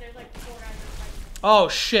that guy, there's like 4 guys that are fighting. Oh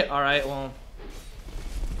shit, alright, well...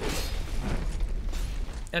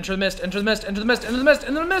 Enter the mist, enter the mist, enter the mist, enter the mist,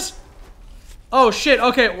 enter the mist! Oh shit,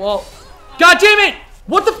 okay, well... God damn it!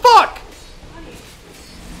 What the fuck?! Honey,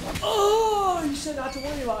 Oh, you said not to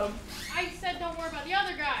worry about him. I said don't worry about the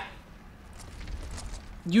other guy!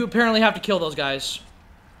 You apparently have to kill those guys.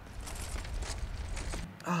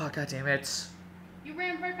 Oh, god damn it. You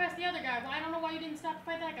ran right past the other guy. Well, I don't know why you didn't stop to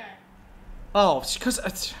fight that guy. Oh, it's because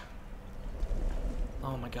it's...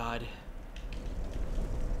 Oh my god.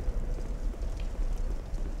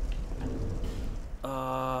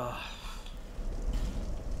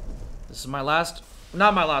 This is my last...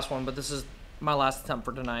 Not my last one, but this is my last attempt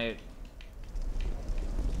for tonight.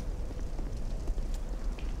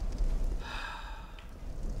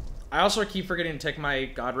 I also keep forgetting to take my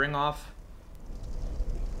god ring off.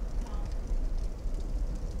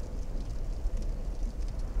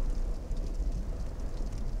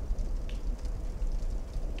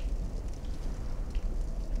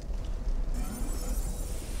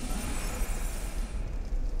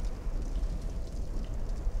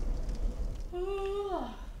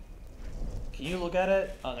 look at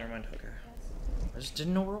it? Oh, never mind. Okay. I just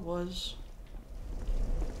didn't know where it was.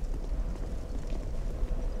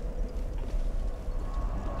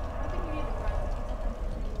 I think we need the breath. Let's put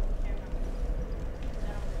something to the camera.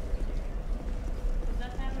 Because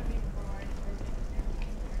that's happened to me before. I just rotate the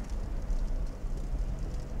camera.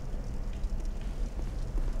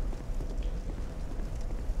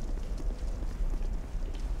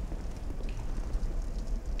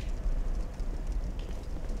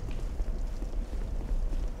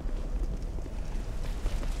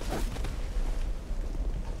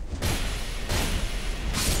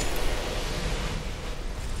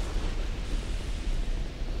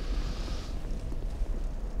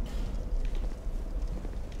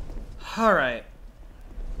 Alright.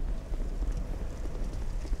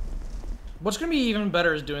 What's gonna be even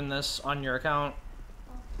better is doing this on your account.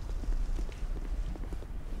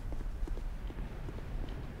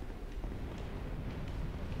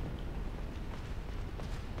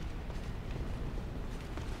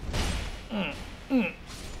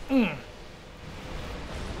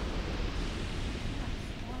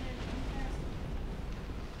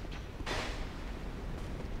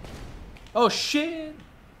 Oh shit!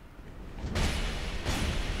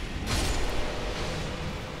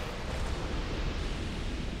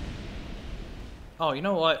 Oh, you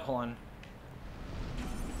know what? Hold on.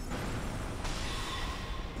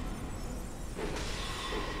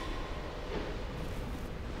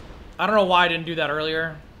 I don't know why I didn't do that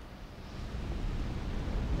earlier.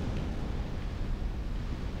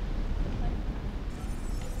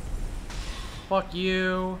 Fuck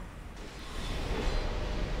you.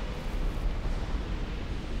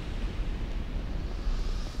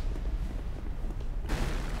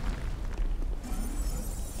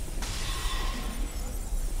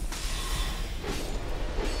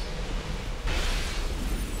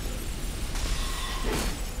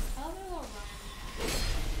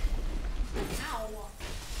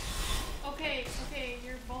 Okay,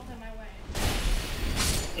 you're both in my way.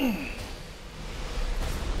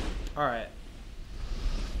 Alright.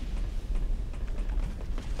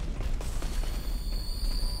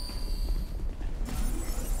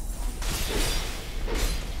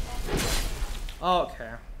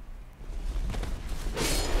 Okay.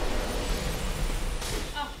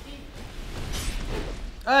 Oh, he...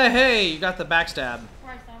 Hey, you got the backstab.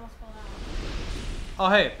 Christ, I almost fell out. Oh,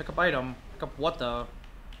 hey, pick up item. Pick up what, though?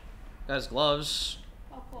 Guys, gloves.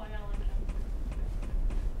 Oh, cool, I got a limit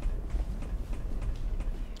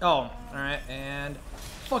up. Oh, alright, and...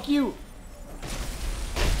 Fuck you!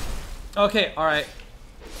 Okay, alright.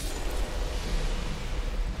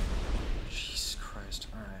 Jesus Christ,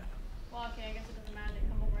 alright. Well, okay, I guess it doesn't matter, they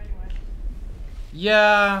come over anyway.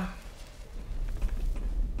 Yeah...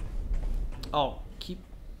 Oh, keep...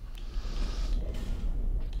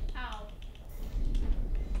 Ow.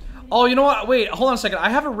 Oh, you know what? Wait, hold on a second. I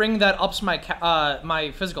have a ring that ups my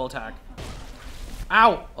my physical attack.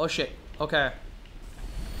 Ow! Oh shit. Okay.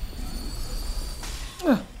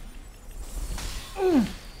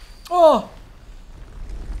 Oh.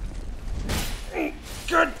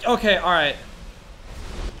 Good. Okay. All right.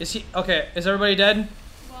 Is he okay? Is everybody dead?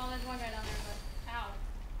 Well, there's one guy down there, but ow.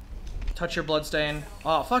 Touch your bloodstain.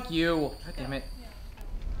 Oh, fuck you. God damn it. Yeah.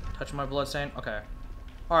 Touch my bloodstain. Okay.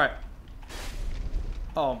 All right.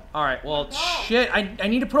 Oh, all right. Well, Go. shit. I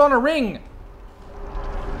need to put on a ring.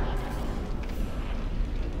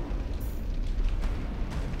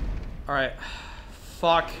 All right.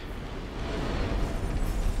 Fuck.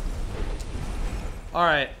 All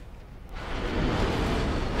right.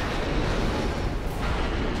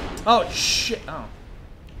 Oh shit. Oh.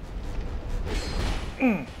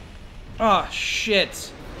 Oh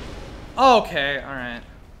shit. Okay. All right.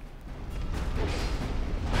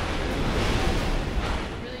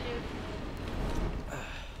 Really do.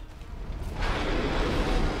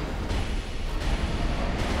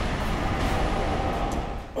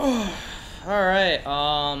 All right.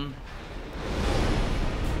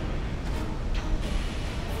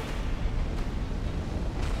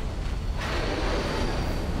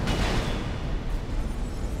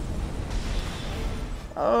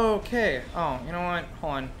 Okay. Oh, you know what?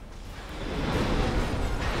 Hold on.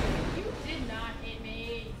 You did not hit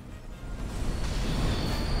me.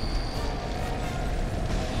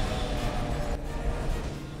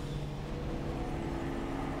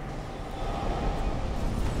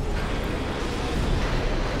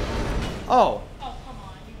 Oh. Oh, come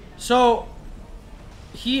on. You did not. So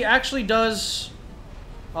he actually does.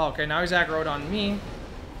 Oh, okay. Now he's aggroed on me.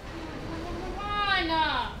 Come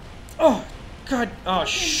on. Oh. God. Oh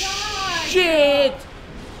Fucking shit.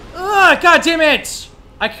 Ugh. God damn it.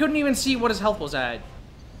 I couldn't even see what his health was at.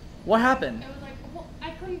 What happened? It was like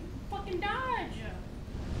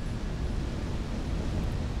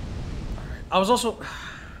I was also...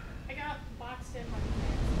 I got boxed in by the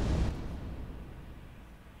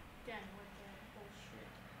again with the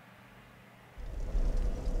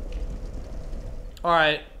bullshit.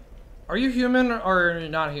 Alright. Are you human or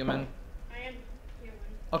not human? I am human.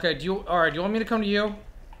 Okay, alright, do you want me to come to you?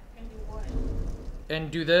 And do what?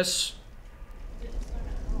 And do this? It's not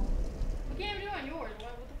gonna roll. We can't even do it on yours.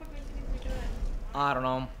 What the fuck makes you think we do it? I don't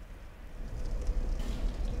know.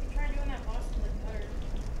 We can try doing that boss in the gutter.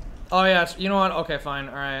 Oh yeah, you know what? Okay, fine,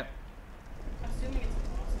 alright. Assuming it's a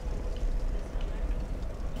boss.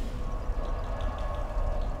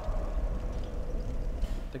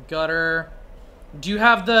 The gutter. Do you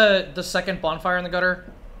have the second bonfire in the gutter?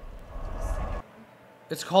 The second one.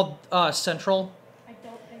 It's called Central. I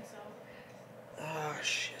don't think so. Ah,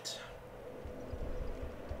 shit.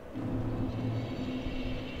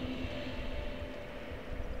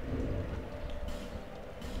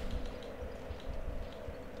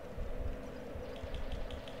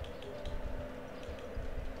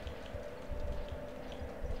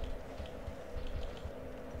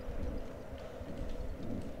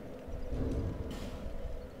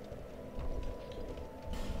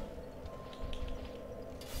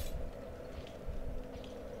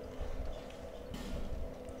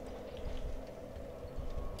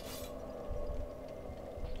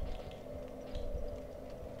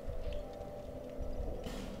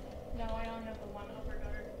 No, I only have the one upper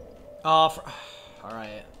gutter.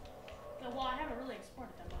 Alright. No, well, I haven't really explored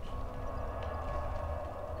it that much.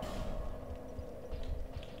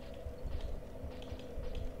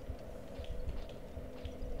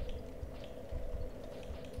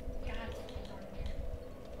 God, it's so dark in here.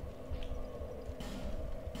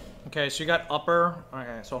 Okay, so you got upper.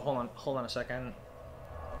 Okay, so hold on a second.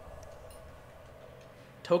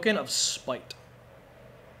 Token of Spite.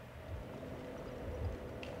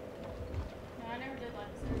 No, I never did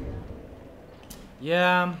like this area.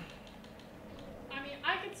 Yeah. I mean,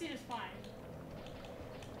 I could see this fine.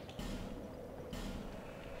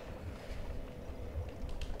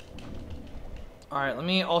 Alright, let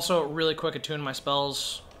me also really quick attune my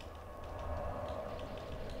spells.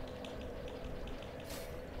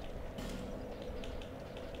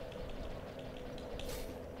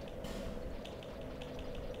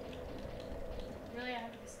 Really, I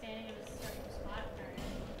have to be standing in a certain spot. Alright.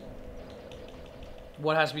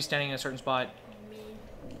 What has to be standing in a certain spot? Me.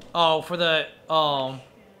 Oh, for the... Oh. Yeah.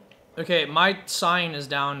 Okay, my sign is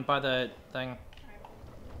down by the thing. Alright.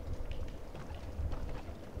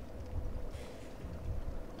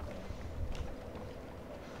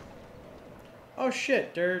 Oh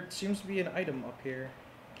shit, there seems to be an item up here.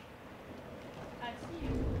 I see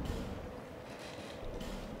you.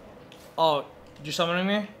 Oh, you summoning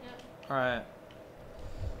me? Yep. Alright.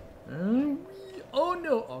 Oh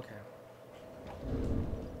no, okay.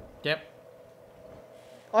 Yep.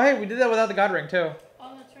 Oh hey, we did that without the god ring too.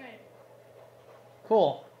 Oh, that's right.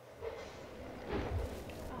 Cool.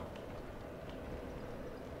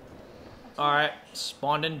 Oh. Alright,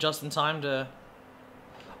 spawned in just in time to...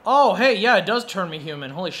 Oh, hey, yeah, it does turn me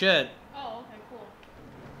human. Holy shit. Oh, okay, cool.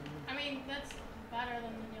 I mean, that's better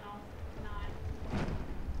than, you know, not.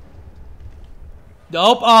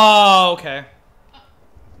 Nope. Oh, okay.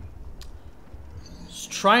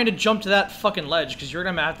 Just trying to jump to that fucking ledge, because you're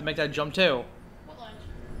gonna have to make that jump too. What ledge?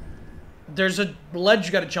 There's a ledge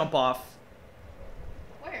you gotta jump off.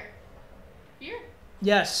 Where? Here?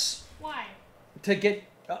 Yes. Why? To get...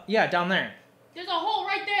 yeah, down there. There's a hole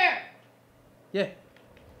right there! Yeah.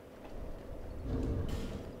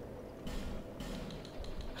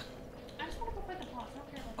 I just want to go fight the boss. I don't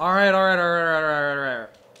care about Alright.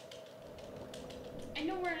 I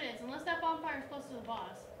know where it is, unless that bonfire is close to the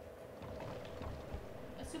boss.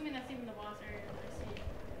 Assuming that's even the boss area that I see.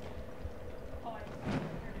 Oh, I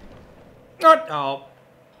heard it. Oh.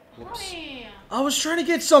 Whoops. Honey! I was trying to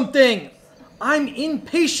get something. I'm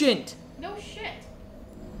impatient. No shit.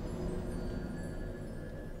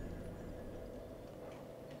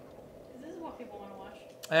 This is what people want to watch.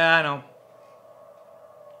 Yeah, I know.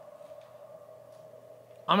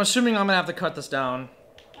 I'm assuming I'm gonna have to cut this down.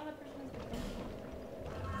 Oh, that person is good.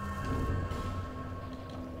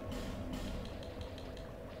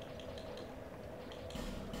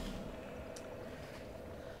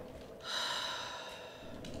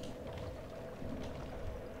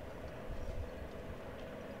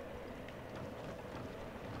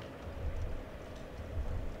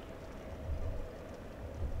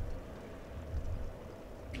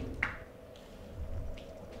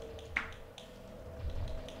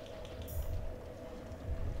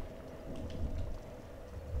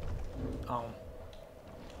 Oh.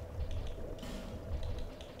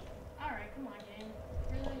 Alright, come on, game.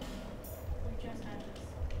 Really?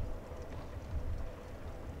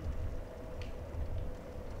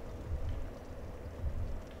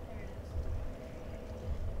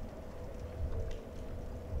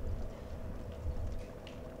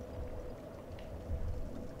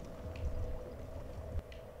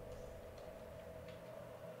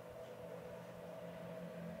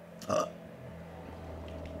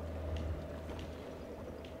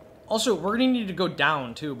 Also, we're gonna need to go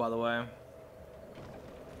down too, by the way.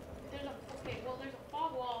 There's a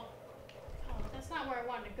fog wall. Oh, that's not where I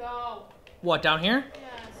wanted to go. What, down here?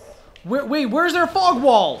 Yes. Wait, where's their fog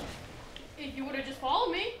wall? If you would have just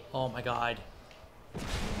followed me. Oh my god.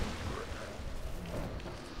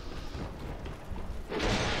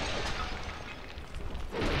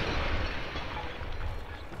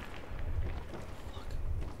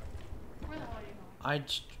 Where the hell are you going?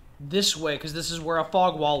 This way, because this is where a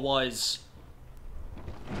fog wall was.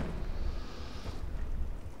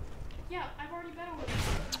 Yeah, I've already been over there.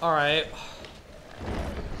 Alright.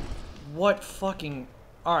 What fucking...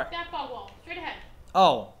 Alright. That fog wall, straight ahead.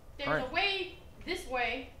 Oh. There's a way, this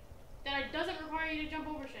way, that doesn't require you to jump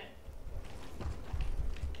over shit.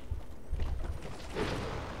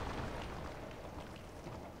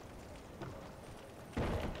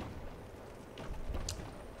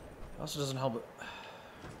 Also doesn't help it.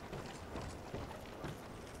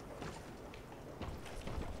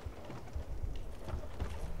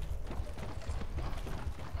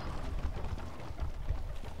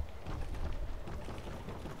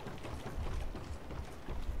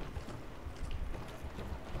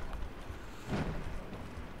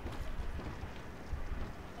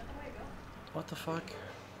 What the fuck?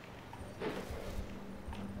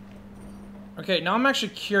 Okay, now I'm actually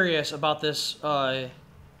curious about this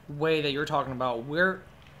way that you're talking about. Where?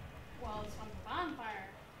 Well, it's on the bonfire.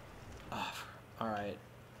 Oh, alright.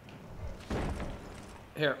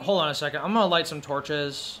 Here, hold on a second. I'm gonna light some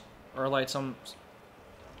torches. Or light some...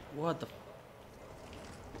 What the...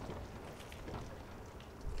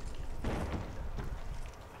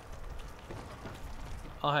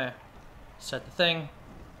 Oh, hey. Set the thing.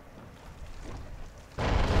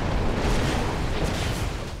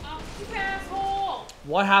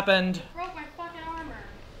 What happened? Broke my fucking armor.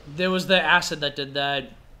 There was the acid that did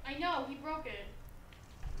that. I know, he broke it.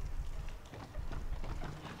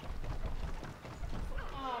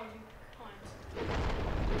 Oh, you cunt.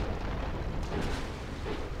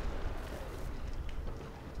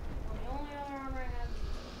 Well, the only other armor I have is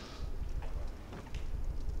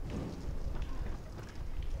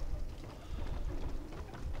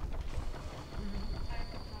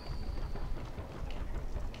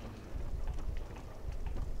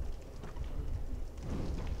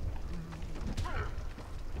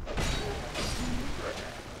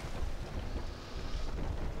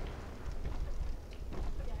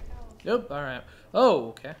Yep, alright. Oh,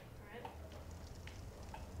 okay. Alright.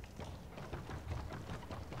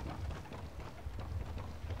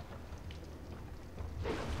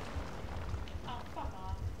 Oh, fuck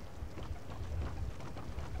off.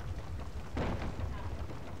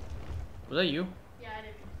 Was that you? Yeah, I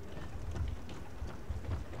didn't do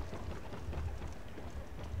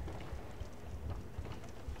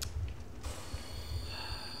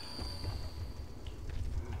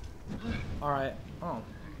that. Alright. Oh.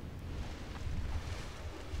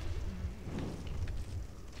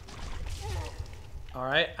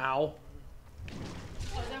 Alright, ow. Oh,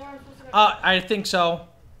 is that where I'm supposed to go? I think so.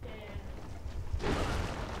 Yeah.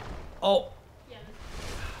 Oh. Yeah.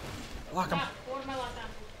 Lock him. What am I locked down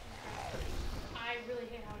to? I really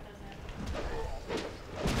hate how it does that.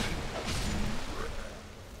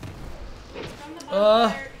 Wait, from the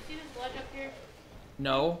bonfire, you see this ledge up here?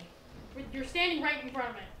 No. You're standing right in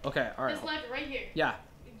front of it. Okay, alright. This ledge right here. Yeah.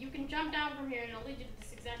 You can jump down from here and it'll lead you to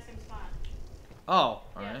this exact same spot. Oh,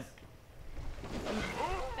 alright. Yes.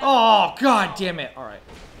 Oh, god damn it. Alright.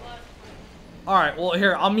 Well, Alright, well,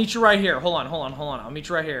 here, I'll meet you right here. Hold on. I'll meet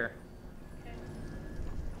you right here. okay.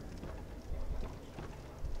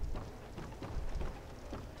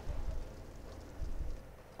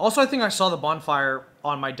 Also, I think I saw the bonfire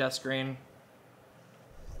on my death screen.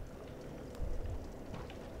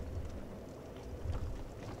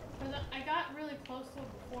 I got really close to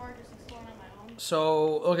it before, just exploring on my own.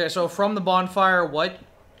 So, okay, so from the bonfire, what?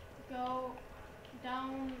 Go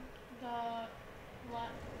down the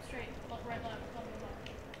left, straight, right, left.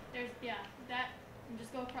 There's, yeah, that, and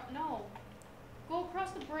just go across, no. Go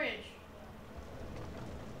across the bridge.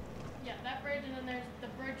 Yeah, that bridge, and then there's the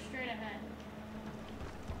bridge straight ahead.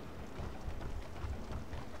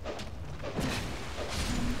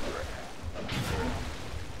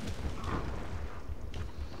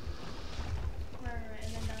 Right,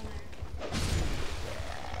 and then down there.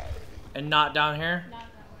 And not down here? Not that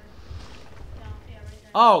way. Down, yeah, right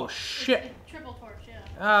there. Oh, shit. It's triple torch, yeah.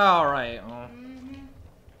 Alright. Oh. Mm-hmm.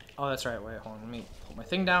 Oh, that's right. Wait, hold on. Let me put my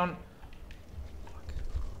thing down.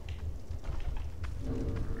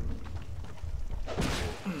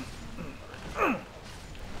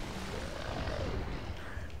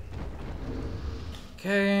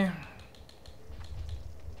 Okay.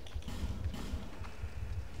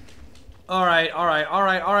 Alright, alright,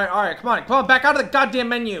 alright, alright, alright. Come on, back out of the goddamn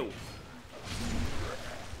menu.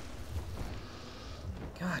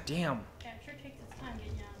 God damn. Yeah, it sure takes its time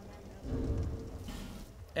getting you out of the menu.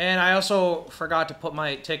 And I also forgot to put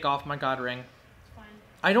take off my god ring. It's fine.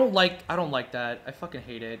 I don't like that. I fucking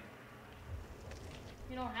hate it.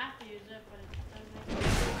 You don't have to use it, but it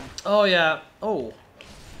doesn't. Oh yeah. Oh.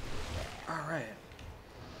 Alright.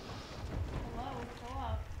 Hello, go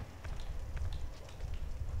up.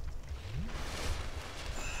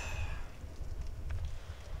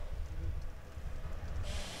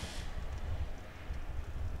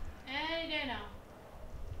 Any day now.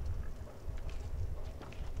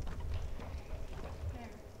 There.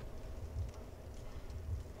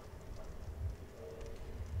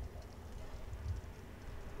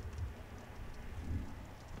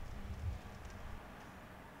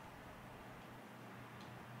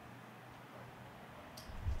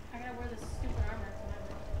 I gotta wear this stupid armor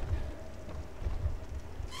forever.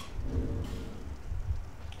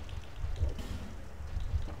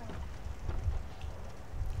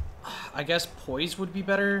 I guess poise would be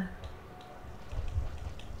better.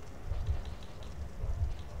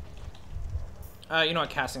 You know what?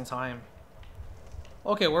 Casting time.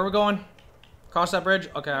 Okay, where are we going? Cross that bridge?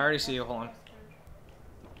 Okay, I already see you. Hold on.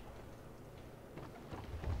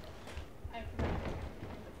 I forgot.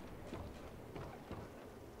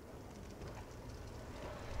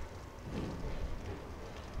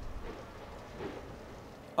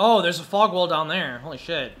 Oh, there's a fog wall down there. Holy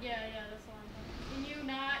shit. Yeah, that's the one. Can you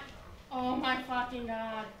not? Oh my fucking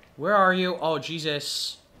god. Where are you? Oh,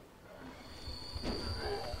 Jesus.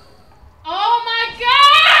 Oh my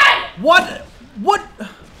god! What? What?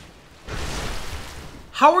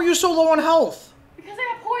 How are you so low on health? Because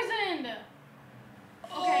I got poisoned!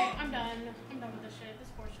 Okay, I'm done. I'm done with this shit. This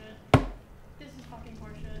is horseshit. This is fucking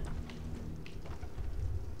horseshit.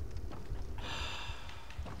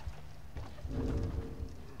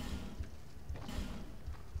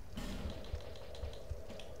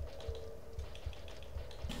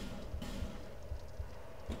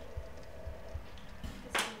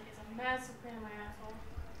 This thing is a massive pain in my asshole.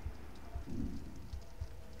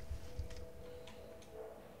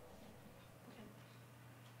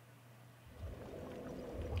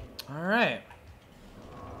 All right.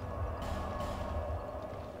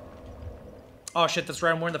 Oh shit, that's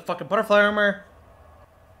right. I'm wearing the fucking butterfly armor.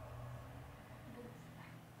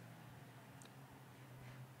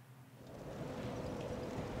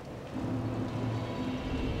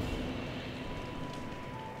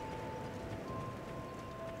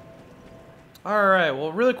 Alright,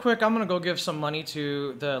 well, really quick, I'm gonna go give some money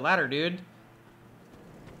to the ladder dude. I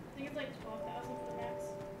think it's like 12,000 for the max.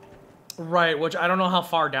 Right, which I don't know how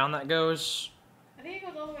far down that goes. I think it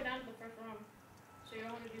goes all the way down to the first room. So you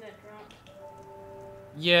don't want to do that drop.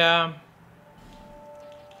 Yeah.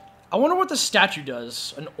 I wonder what the statue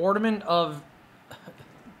does. An ornament of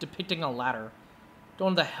depicting a ladder. Don't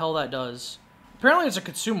know what the hell that does. Apparently it's a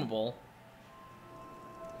consumable.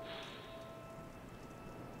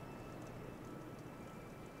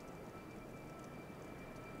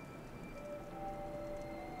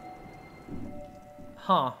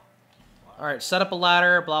 Huh. Alright, set up a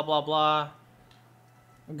ladder, blah, blah, blah.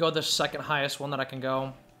 Go the second highest one that I can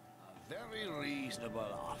go. A very reasonable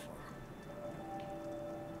offer.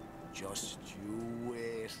 Just you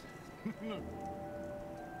wait.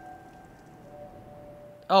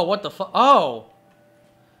 Oh, what the fuck? Oh!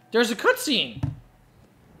 There's a cutscene!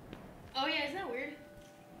 Oh yeah, isn't that weird?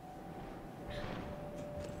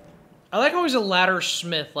 I like how he's a ladder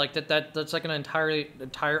smith, like that's like an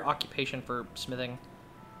entire occupation for smithing.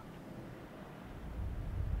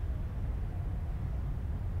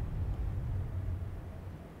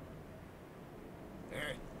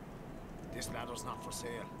 Hey, this ladder's not for sale.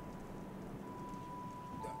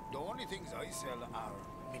 The only things I sell are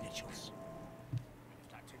miniatures.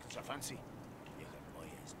 If that tickles your fancy, you can buy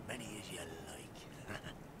as many as you like.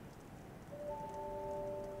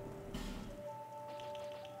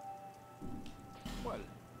 Well,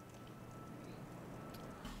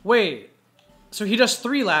 Wait, so he does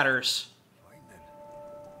 3 ladders. fine then.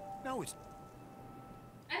 No, it's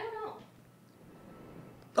I don't know.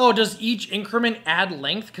 Oh, does each increment add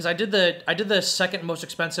length? Because I did the second most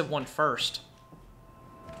expensive one first.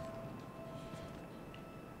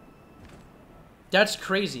 That's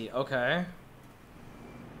crazy. Okay.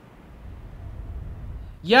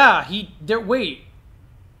 Yeah, wait.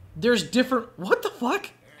 There's different. What the fuck?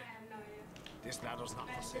 I have no idea. this ladder's not I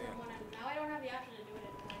for have sale. different one, and now I don't have the option to do it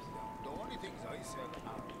anymore. The only things I sell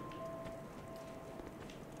are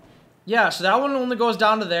Yeah, so that one only goes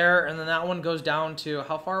down to there, and then that one goes down to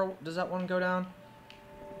how far does that one go down?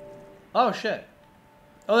 Oh, shit.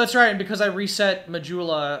 Oh, that's right, and because I reset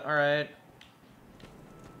Majula, alright.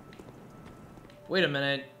 Wait a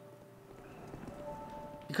minute.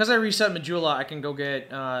 Because I reset Majula, I can go get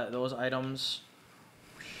those items.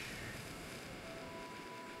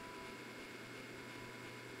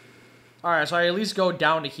 Alright, so I at least go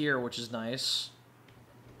down to here, which is nice.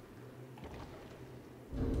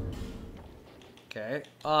 Okay.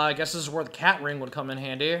 I guess this is where the cat ring would come in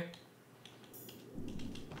handy.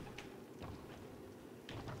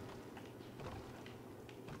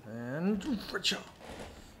 And...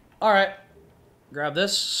 Alright. Grab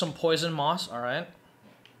this. Some poison moss. Alright.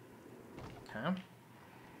 Okay.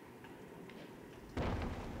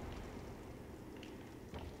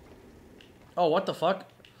 Oh, what the fuck?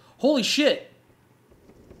 Holy shit!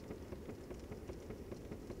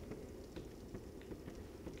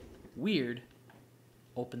 Weird.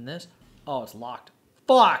 Open this. Oh, it's locked.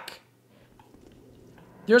 Fuck!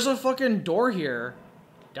 There's a fucking door here.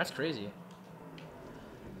 That's crazy.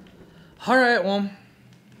 Alright, well.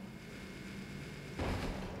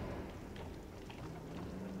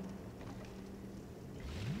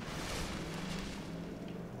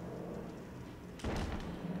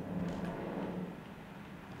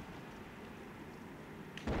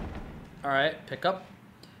 Alright, pick up.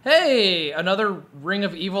 Hey! Another Ring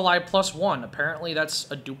of Evil Eye +1. Apparently that's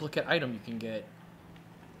a duplicate item you can get.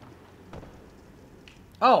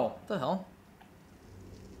 Oh, what the hell?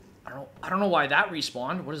 I don't know why that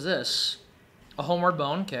respawned. What is this? A homeward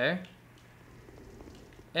bone, okay.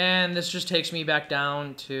 And this just takes me back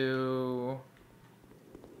down to...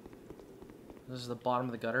 This is the bottom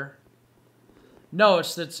of the gutter. No,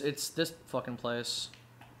 it's this fucking place.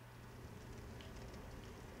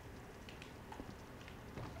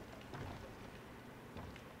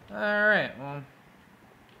 Alright, well...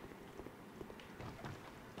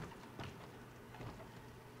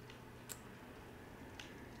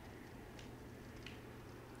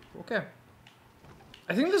 Okay.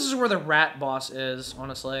 I think this is where the rat boss is,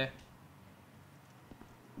 honestly.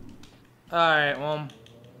 Alright, well...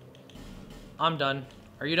 I'm done.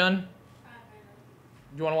 Are you done?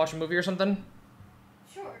 Do you want to watch a movie or something?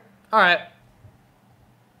 Sure. Alright.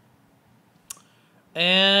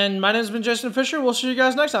 And my name's been Jason Fisher. We'll see you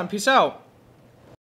guys next time. Peace out.